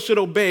world should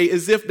obey,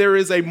 is if there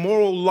is a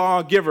moral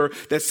lawgiver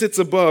that sits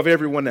above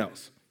everyone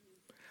else.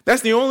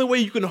 That's the only way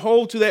you can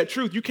hold to that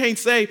truth. You can't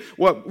say,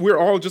 well, we're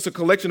all just a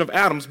collection of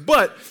atoms,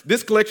 but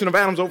this collection of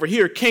atoms over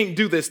here can't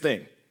do this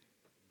thing.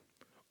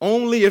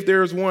 Only if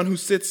there is one who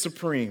sits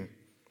supreme,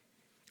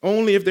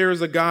 only if there is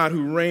a God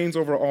who reigns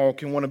over all,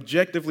 can one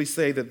objectively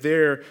say that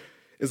there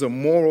is a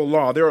moral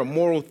law. There are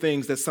moral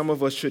things that some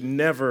of us should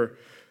never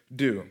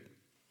do.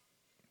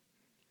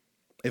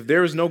 If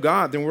there is no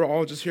God, then we're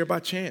all just here by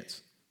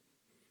chance,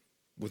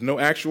 with no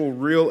actual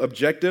real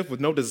objective, with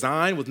no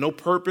design, with no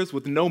purpose,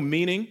 with no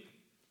meaning.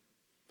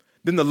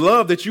 Then the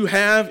love that you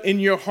have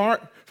in your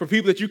heart for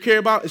people that you care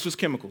about is just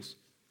chemicals.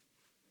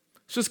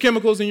 It's just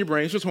chemicals in your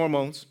brain. It's just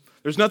hormones.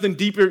 There's nothing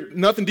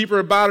deeper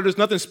about it. There's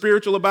nothing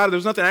spiritual about it.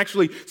 There's nothing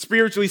actually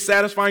spiritually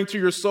satisfying to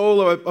your soul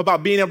or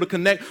about being able to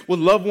connect with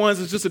loved ones.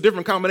 It's just a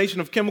different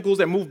combination of chemicals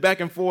that move back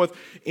and forth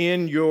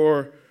in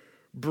your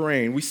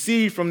brain. We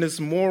see from this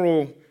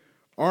moral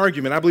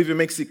argument, I believe it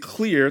makes it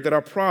clear that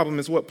our problem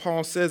is what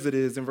Paul says it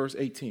is in verse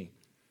 18.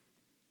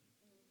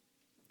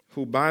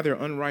 Who by their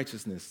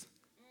unrighteousness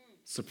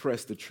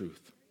suppress the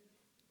truth.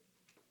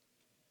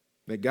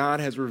 That God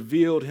has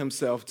revealed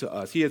himself to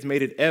us. He has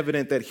made it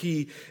evident that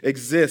he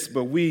exists,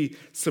 but we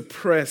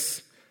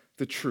suppress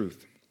the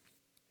truth.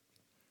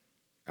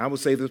 I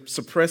would say the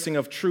suppressing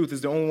of truth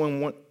is the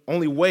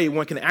only way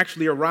one can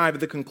actually arrive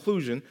at the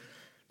conclusion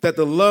that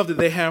the love that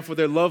they have for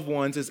their loved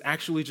ones is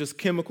actually just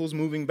chemicals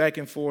moving back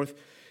and forth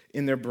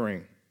in their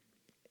brain.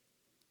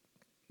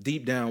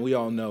 Deep down, we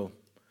all know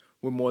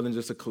we're more than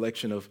just a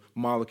collection of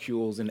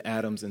molecules and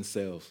atoms and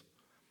cells.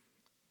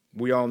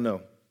 We all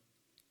know.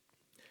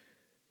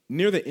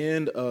 Near the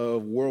end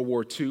of World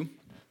War II,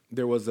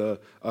 there was a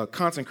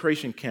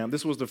concentration camp.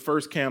 This was the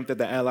first camp that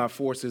the Allied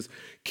forces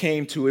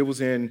came to. It was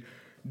in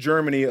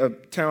Germany, a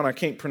town I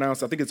can't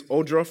pronounce. I think it's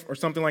Ohrdruf or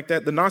something like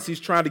that. The Nazis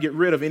tried to get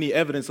rid of any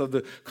evidence of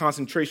the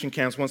concentration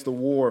camps once the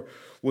war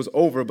was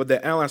over, but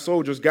the Allied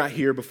soldiers got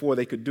here before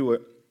they could do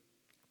it.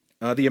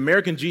 The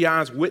American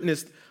GIs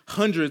witnessed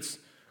hundreds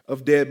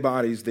of dead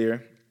bodies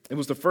there. It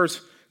was the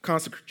first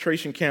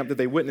concentration camp that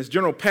they witnessed,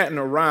 General Patton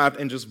arrived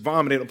and just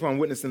vomited upon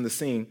witnessing the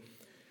scene.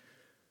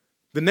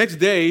 The next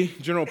day,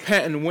 General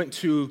Patton went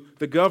to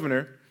the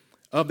governor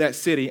of that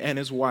city and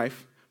his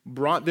wife,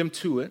 brought them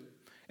to it,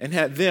 and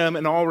had them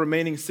and all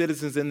remaining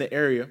citizens in the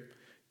area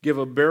give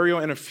a burial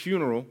and a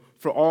funeral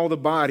for all the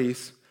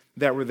bodies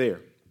that were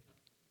there.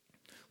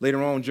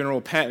 Later on,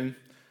 General Patton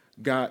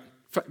got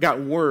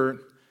word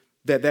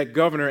that that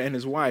governor and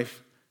his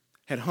wife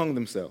had hung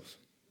themselves.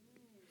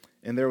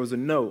 And there was a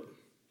note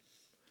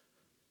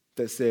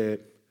that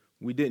said,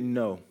 "We didn't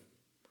know,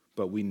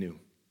 but we knew.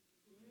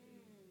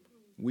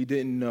 We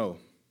didn't know,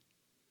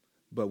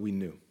 but we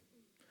knew."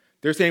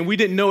 They're saying we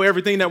didn't know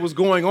everything that was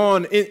going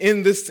on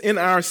in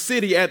our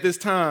city at this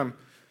time,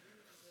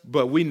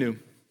 but we knew.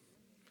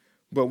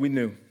 But we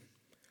knew.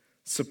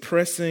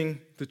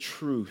 Suppressing the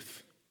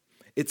truth.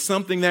 It's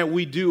something that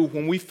we do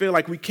when we feel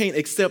like we can't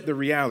accept the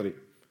reality.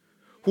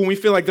 When we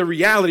feel like the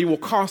reality will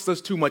cost us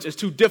too much, it's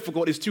too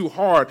difficult, it's too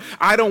hard.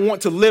 I don't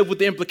want to live with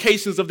the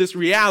implications of this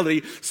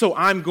reality, so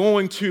I'm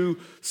going to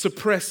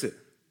suppress it.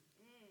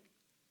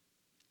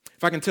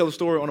 If I can tell a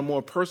story on a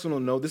more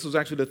personal note, this was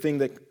actually the thing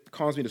that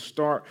caused me to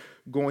start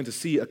going to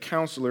see a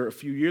counselor a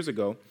few years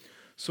ago.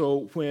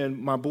 So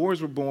when my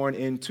boys were born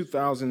in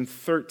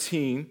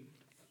 2013,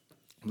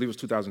 I believe it was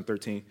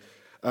 2013,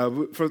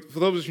 for those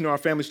of you who know our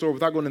family story,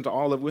 without going into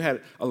all of it, we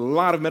had a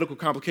lot of medical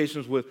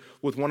complications with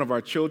one of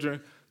our children.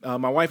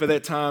 My wife at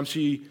that time,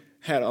 she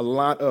had a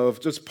lot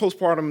of just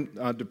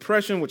postpartum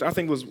depression, which I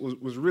think was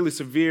really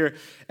severe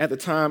at the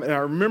time. And I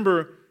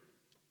remember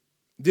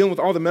dealing with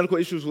all the medical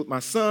issues with my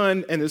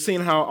son and just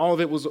seeing how all of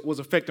it was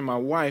affecting my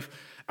wife.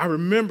 I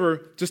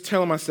remember just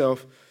telling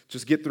myself,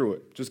 just get through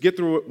it. Just get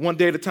through it one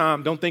day at a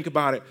time. Don't think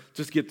about it.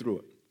 Just get through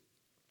it.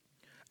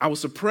 I was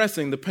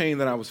suppressing the pain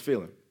that I was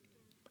feeling.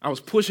 I was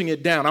pushing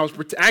it down. I was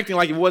acting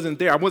like it wasn't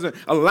there. I wasn't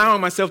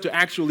allowing myself to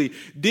actually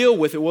deal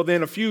with it. Well,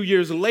 then a few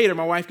years later,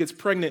 my wife gets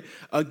pregnant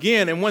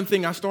again. And one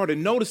thing I started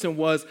noticing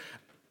was,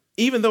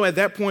 even though at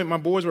that point my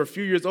boys were a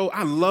few years old,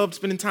 I loved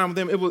spending time with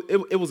them.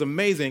 It was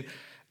amazing.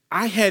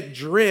 I had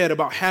dread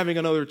about having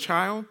another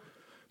child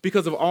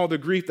because of all the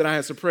grief that I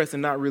had suppressed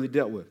and not really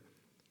dealt with.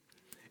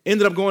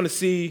 Ended up going to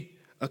see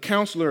a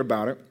counselor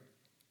about it.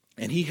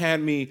 And he had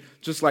me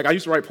just like, I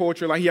used to write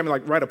poetry, like he had me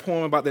like write a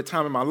poem about that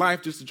time in my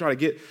life just to try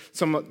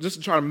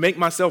to make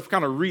myself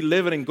kind of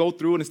relive it and go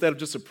through it instead of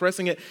just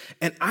suppressing it.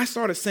 And I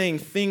started saying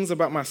things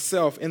about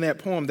myself in that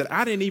poem that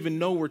I didn't even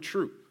know were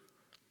true.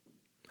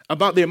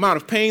 About the amount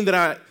of pain that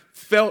I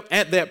felt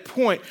at that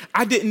point,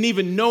 I didn't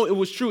even know it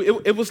was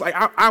true. It was like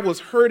I was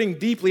hurting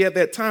deeply at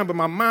that time, but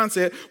my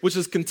mindset was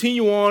just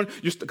continue on,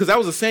 because that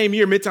was the same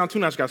year Midtown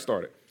Two-Notch got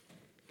started.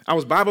 I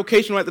was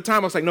bivocational at the time.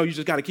 I was like, no, you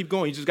just got to keep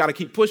going. You just got to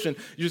keep pushing.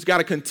 You just got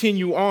to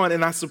continue on.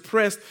 And I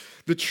suppressed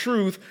the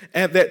truth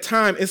at that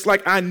time. It's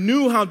like I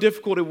knew how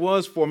difficult it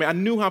was for me. I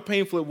knew how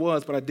painful it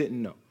was, but I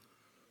didn't know.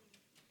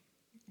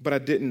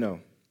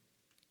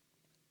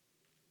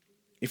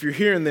 If you're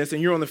hearing this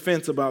and you're on the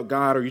fence about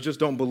God, or you just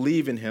don't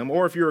believe in him,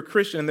 or if you're a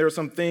Christian and there are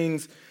some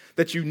things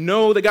that you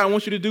know that God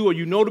wants you to do, or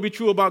you know to be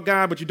true about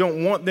God, but you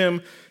don't want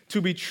them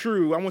to be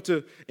true, I want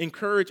to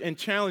encourage and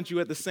challenge you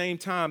at the same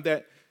time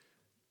that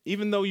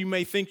even though you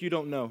may think you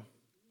don't know,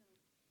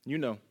 you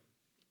know.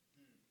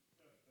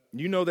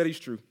 You know that he's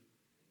true.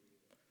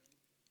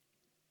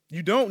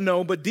 You don't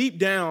know, but deep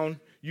down,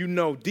 you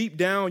know. Deep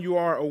down, you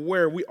are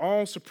aware. We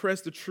all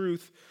suppress the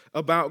truth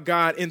about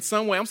God in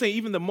some way. I'm saying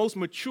even the most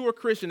mature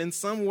Christian in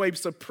some way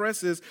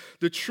suppresses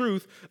the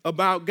truth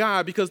about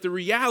God because the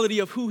reality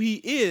of who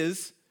he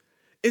is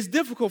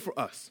difficult for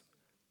us.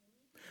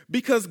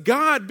 Because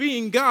God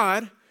being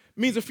God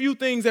means a few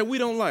things that we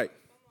don't like.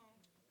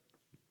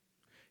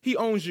 He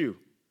owns you.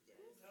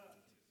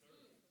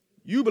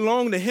 You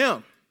belong to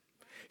him.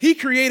 He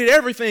created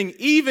everything,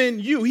 even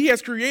you. He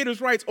has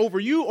creator's rights over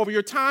you, over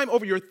your time,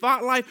 over your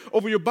thought life,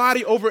 over your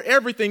body, over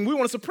everything. We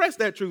want to suppress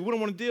that truth. We don't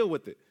want to deal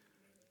with it.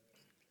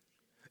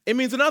 It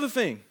means another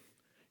thing.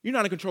 You're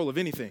not in control of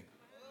anything.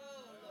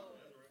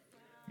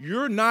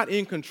 You're not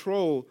in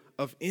control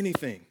of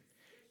anything.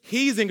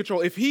 He's in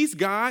control. If he's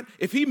God,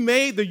 if he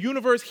made the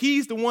universe,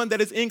 he's the one that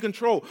is in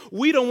control.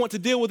 We don't want to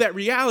deal with that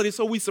reality,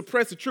 so we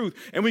suppress the truth.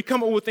 And we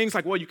come up with things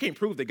like, well, you can't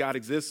prove that God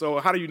exists, so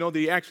how do you know that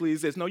he actually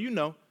exists? No, you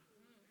know.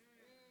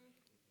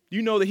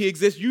 You know that he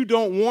exists. You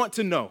don't want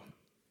to know.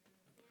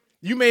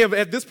 You may have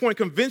at this point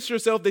convinced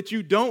yourself that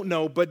you don't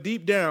know, but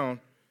deep down,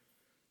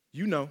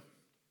 you know.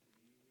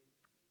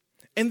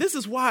 And this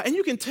is why, and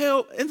you can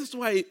tell, and this is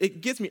why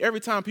it gets me every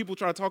time people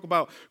try to talk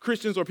about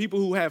Christians or people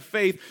who have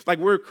faith, like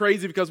we're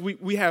crazy because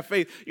we have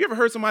faith. You ever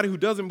heard somebody who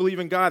doesn't believe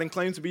in God and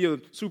claims to be a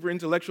super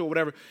intellectual or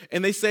whatever,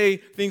 and they say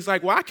things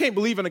like, well, I can't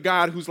believe in a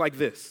God who's like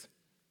this.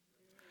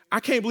 I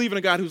can't believe in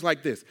a God who's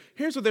like this.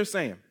 Here's what they're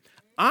saying.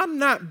 I'm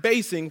not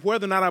basing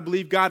whether or not I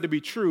believe God to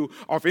be true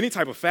off any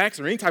type of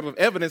facts or any type of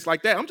evidence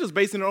like that. I'm just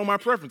basing it on my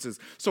preferences.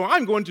 So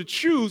I'm going to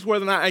choose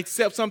whether or not I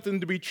accept something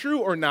to be true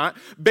or not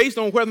based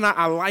on whether or not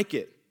I like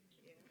it.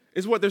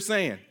 Is what they're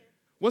saying.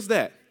 What's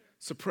that?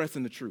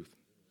 Suppressing the truth.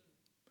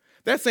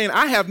 That's saying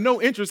I have no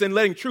interest in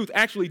letting truth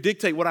actually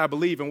dictate what I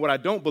believe and what I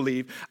don't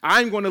believe.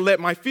 I'm going to let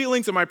my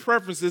feelings and my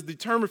preferences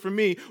determine for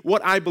me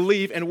what I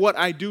believe and what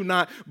I do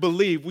not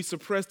believe. We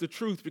suppress the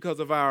truth because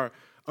of our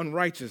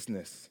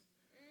unrighteousness,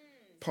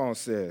 Paul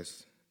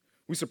says.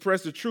 We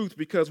suppress the truth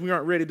because we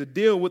aren't ready to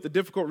deal with the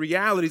difficult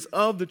realities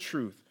of the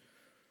truth.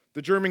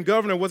 The German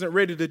governor wasn't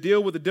ready to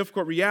deal with the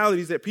difficult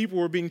realities that people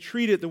were being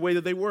treated the way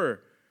that they were.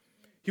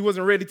 He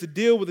wasn't ready to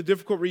deal with the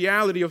difficult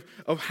reality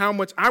of how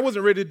much, I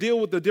wasn't ready to deal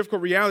with the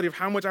difficult reality of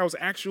how much I was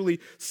actually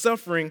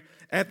suffering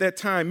at that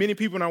time. Many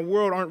people in our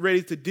world aren't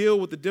ready to deal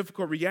with the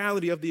difficult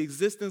reality of the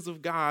existence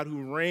of God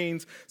who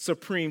reigns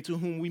supreme, to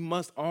whom we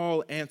must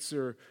all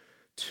answer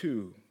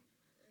to.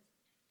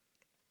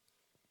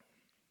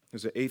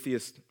 There's an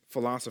atheist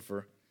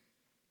philosopher.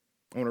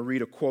 I want to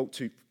read a quote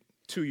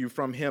to you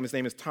from him. His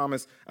name is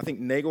Thomas, I think,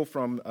 Nagel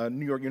from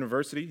New York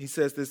University. He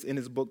says this in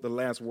his book, The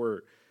Last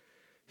Word.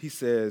 He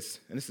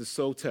says, and this is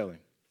so telling,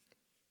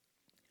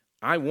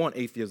 I want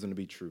atheism to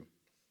be true.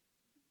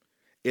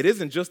 It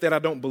isn't just that I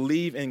don't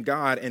believe in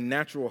God and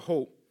natural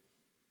hope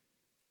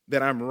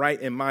that I'm right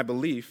in my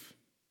belief.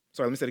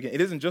 Sorry, let me say it again.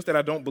 It isn't just that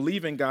I don't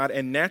believe in God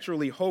and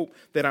naturally hope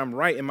that I'm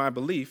right in my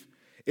belief.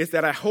 It's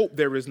that I hope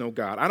there is no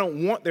God. I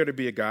don't want there to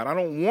be a God. I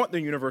don't want the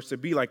universe to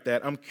be like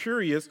that. I'm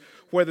curious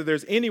whether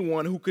there's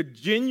anyone who could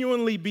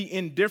genuinely be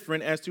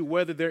indifferent as to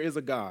whether there is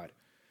a God.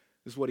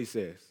 This is what he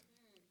says.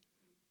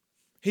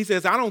 He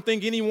says, I don't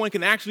think anyone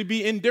can actually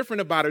be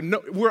indifferent about it.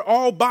 No, we're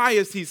all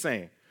biased, he's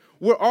saying.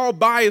 We're all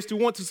biased to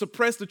want to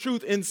suppress the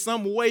truth in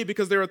some way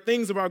because there are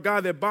things about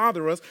God that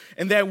bother us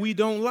and that we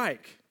don't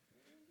like.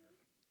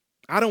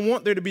 I don't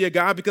want there to be a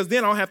God because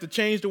then I'll have to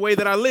change the way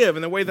that I live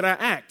and the way that I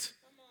act.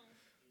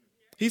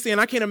 He's saying,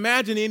 I can't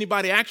imagine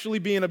anybody actually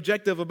being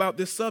objective about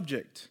this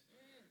subject.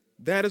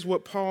 That is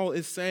what Paul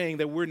is saying,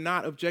 that we're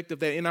not objective,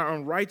 that in our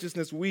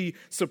unrighteousness we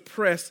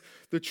suppress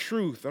the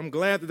truth. I'm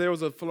glad that there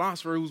was a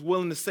philosopher who was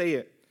willing to say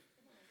it.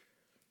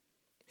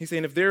 He's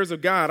saying, if there is a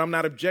God, I'm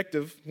not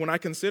objective when I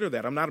consider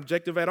that. I'm not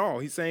objective at all.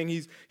 He's saying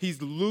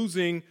he's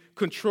losing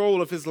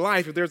control of his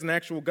life if there's an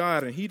actual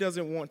God, and he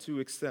doesn't want to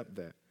accept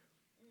that.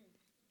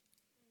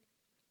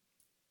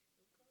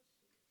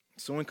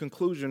 So in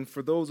conclusion,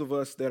 for those of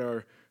us that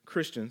are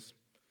Christians,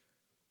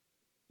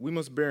 we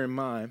must bear in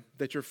mind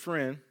that your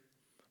friend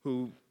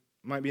who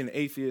might be an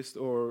atheist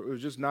or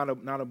just not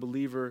a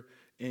believer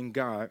in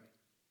God,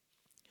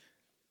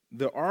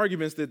 the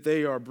arguments that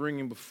they are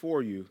bringing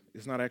before you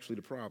is not actually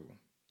the problem.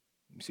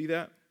 You see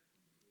that?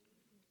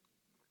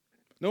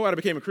 Nobody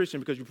became a Christian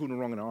because you're proving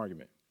wrong in an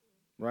argument,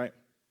 right?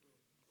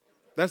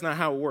 That's not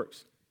how it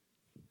works.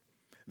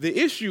 The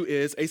issue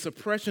is a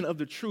suppression of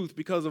the truth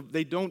because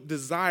they don't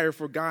desire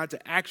for God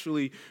to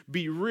actually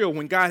be real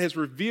when God has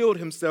revealed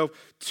himself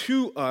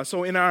to us.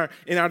 So in our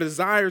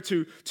desire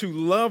to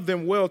love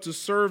them well, to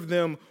serve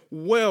them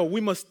well,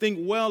 we must think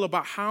well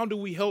about how do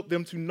we help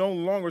them to no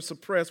longer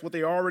suppress what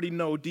they already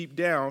know deep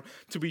down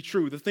to be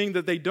true. The thing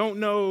that they don't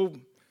know,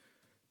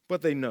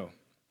 but they know.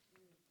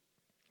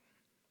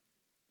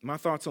 My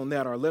thoughts on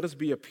that are, let us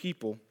be a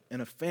people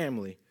and a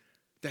family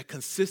that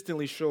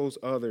consistently shows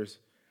others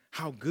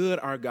how good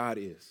our God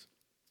is.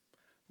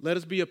 Let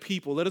us be a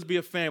people, let us be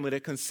a family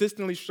that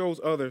consistently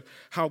shows others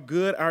how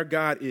good our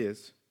God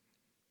is.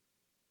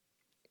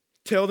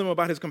 Tell them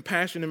about his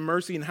compassion and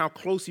mercy and how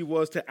close he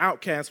was to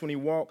outcasts when he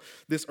walked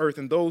this earth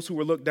and those who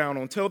were looked down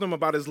on. Tell them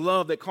about his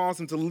love that caused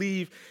him to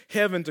leave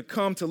heaven to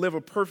come to live a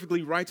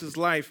perfectly righteous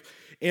life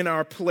in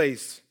our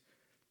place,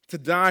 to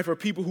die for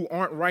people who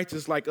aren't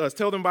righteous like us.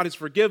 Tell them about his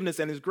forgiveness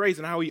and his grace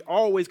and how he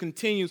always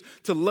continues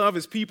to love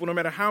his people no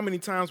matter how many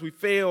times we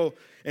fail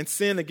and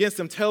sin against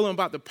him. Tell them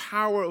about the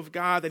power of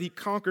God, that he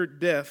conquered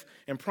death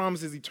and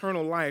promises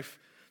eternal life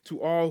to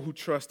all who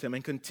trust him,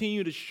 and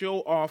continue to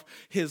show off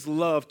his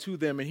love to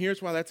them. And here's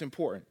why that's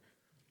important.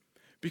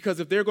 Because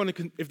if they're going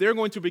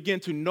to begin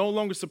to no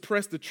longer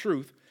suppress the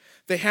truth,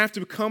 they have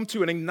to come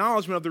to an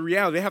acknowledgement of the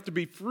reality. They have to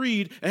be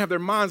freed and have their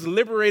minds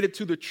liberated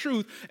to the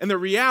truth and the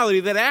reality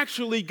that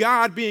actually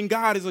God being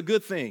God is a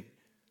good thing.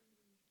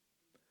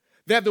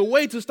 That the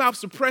way to stop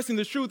suppressing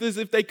the truth is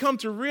if they come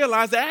to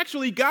realize that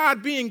actually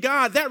God being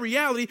God, that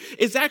reality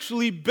is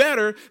actually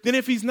better than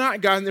if he's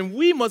not God. And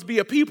we must be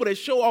a people that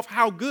show off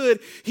how good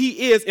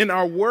he is in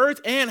our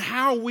words and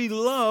how we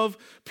love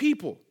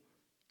people.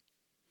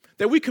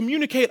 That we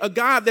communicate a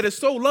God that is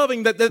so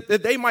loving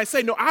that they might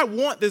say, no, I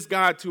want this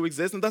God to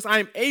exist, and thus I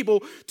am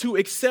able to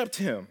accept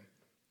him.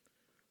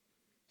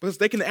 Because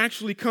they can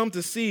actually come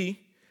to see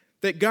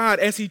that God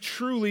as he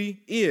truly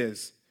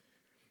is.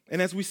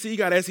 And as we see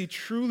God as he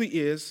truly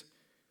is,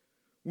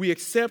 we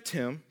accept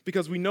him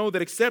because we know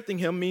that accepting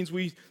him means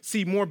we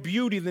see more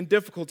beauty than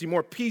difficulty,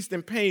 more peace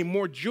than pain,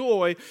 more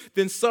joy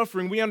than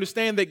suffering. We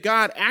understand that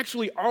God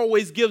actually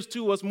always gives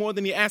to us more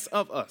than he asks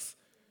of us.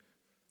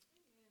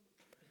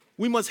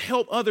 We must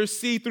help others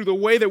see through the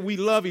way that we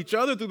love each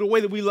other, through the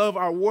way that we love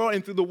our world,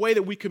 and through the way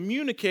that we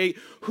communicate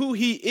who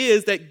he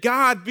is, that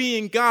God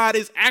being God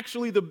is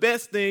actually the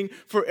best thing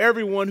for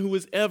everyone who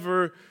has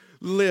ever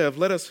lived.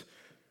 Let us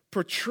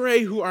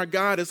portray who our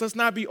God is. Let's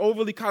not be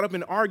overly caught up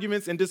in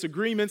arguments and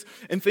disagreements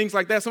and things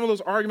like that. Some of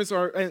those arguments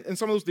and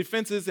some of those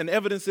defenses and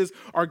evidences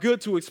are good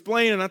to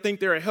explain, and I think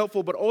they're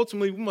helpful, but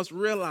ultimately we must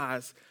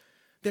realize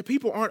that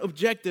people aren't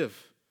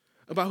objective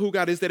about who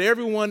God is, that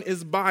everyone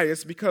is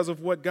biased because of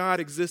what God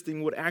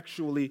existing would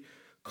actually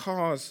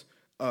cause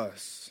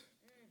us.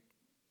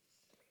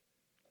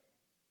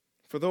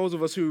 For those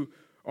of us who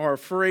are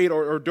afraid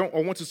or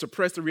want to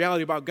suppress the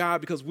reality about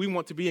God because we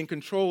want to be in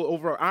control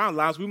over our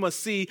lives, we must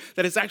see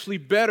that it's actually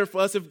better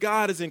for us if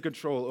God is in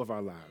control of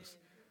our lives.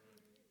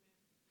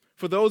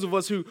 For those of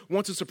us who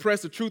want to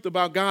suppress the truth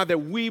about God, that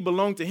we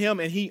belong to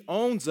Him and He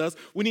owns us,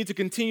 we need to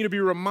continue to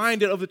be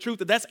reminded of the truth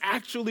that that's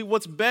actually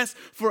what's best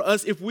for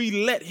us if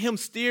we let Him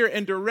steer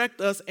and direct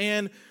us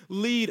and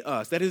lead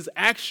us. That is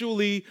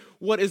actually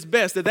what is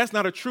best. That's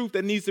not a truth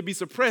that needs to be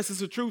suppressed.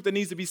 It's a truth that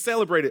needs to be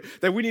celebrated.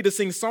 That we need to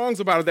sing songs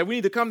about it. That we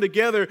need to come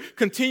together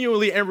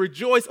continually and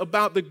rejoice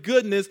about the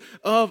goodness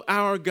of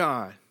our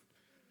God.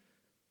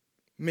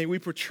 May we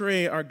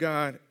portray our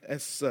God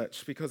as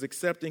such, because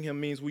accepting Him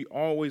means we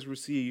always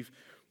receive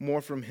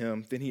more from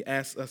Him than He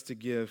asks us to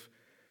give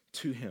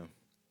to Him.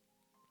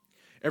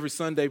 Every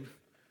Sunday,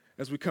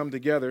 as we come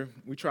together,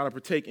 we try to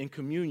partake in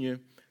communion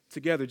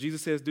together.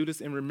 Jesus says, do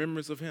this in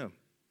remembrance of Him.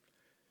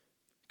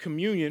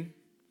 Communion,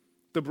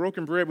 the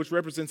broken bread which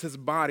represents His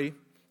body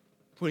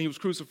when He was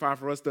crucified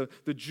for us, the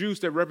juice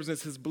that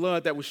represents His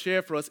blood that was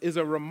shed for us, is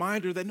a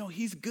reminder that no,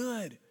 He's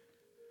good.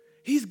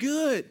 He's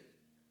good.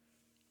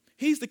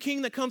 He's the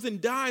King that comes and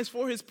dies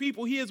for His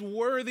people. He is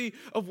worthy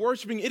of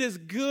worshiping. It is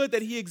good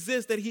that He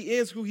exists, that He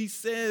is who He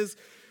says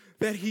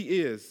that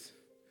He is.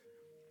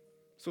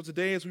 So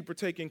today, as we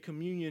partake in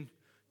communion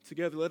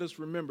together, let us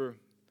remember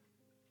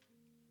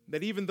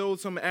that even though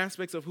some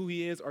aspects of who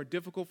He is are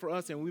difficult for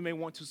us and we may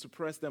want to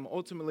suppress them,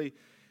 ultimately,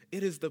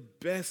 it is the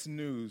best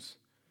news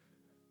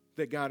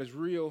that God is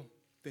real,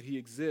 that He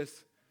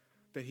exists,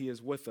 that He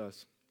is with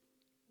us.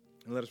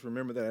 And let us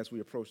remember that as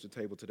we approach the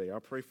table today. I'll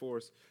pray for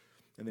us,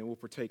 and then we'll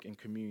partake in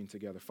communion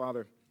together.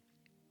 Father,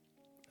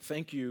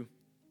 thank You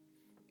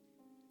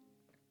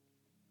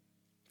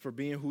for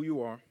being who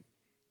You are.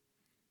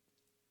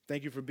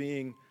 Thank You for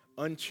being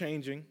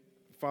unchanging.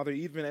 Father,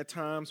 even at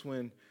times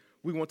when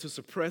we want to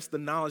suppress the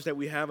knowledge that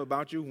we have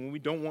about You, when we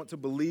don't want to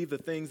believe the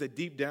things that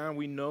deep down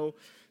we know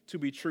to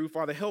be true,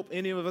 Father, help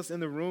any of us in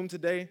the room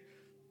today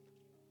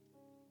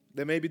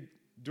that maybe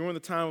during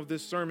the time of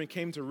this sermon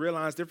came to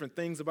realize different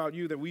things about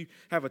You that we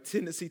have a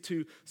tendency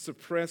to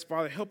suppress.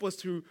 Father, help us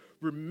to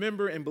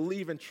remember and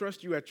believe and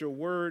trust You at Your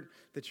word,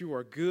 that You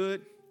are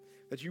good,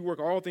 that You work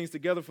all things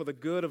together for the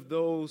good of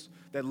those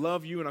that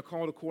love You and are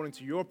called according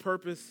to Your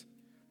purpose.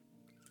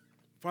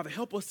 Father,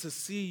 help us to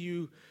see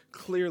You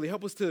clearly.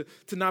 Help us to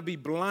not be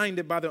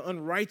blinded by the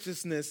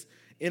unrighteousness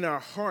in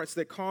our hearts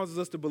that causes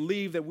us to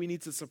believe that we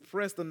need to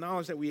suppress the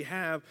knowledge that we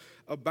have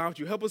about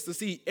You. Help us to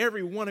see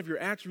every one of Your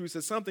attributes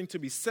as something to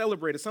be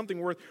celebrated, something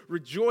worth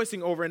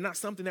rejoicing over, and not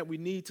something that we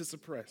need to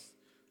suppress.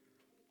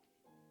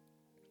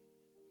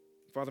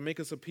 Father, make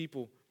us a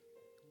people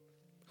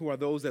who are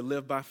those that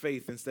live by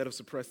faith instead of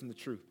suppressing the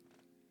truth.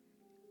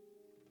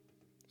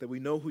 That we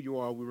know who You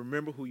are, we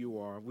remember who You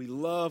are, we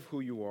love who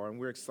You are, and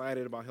we're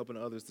excited about helping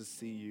others to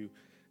see You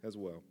as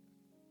well.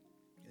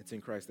 It's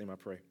in Christ's name I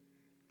pray.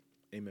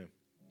 Amen.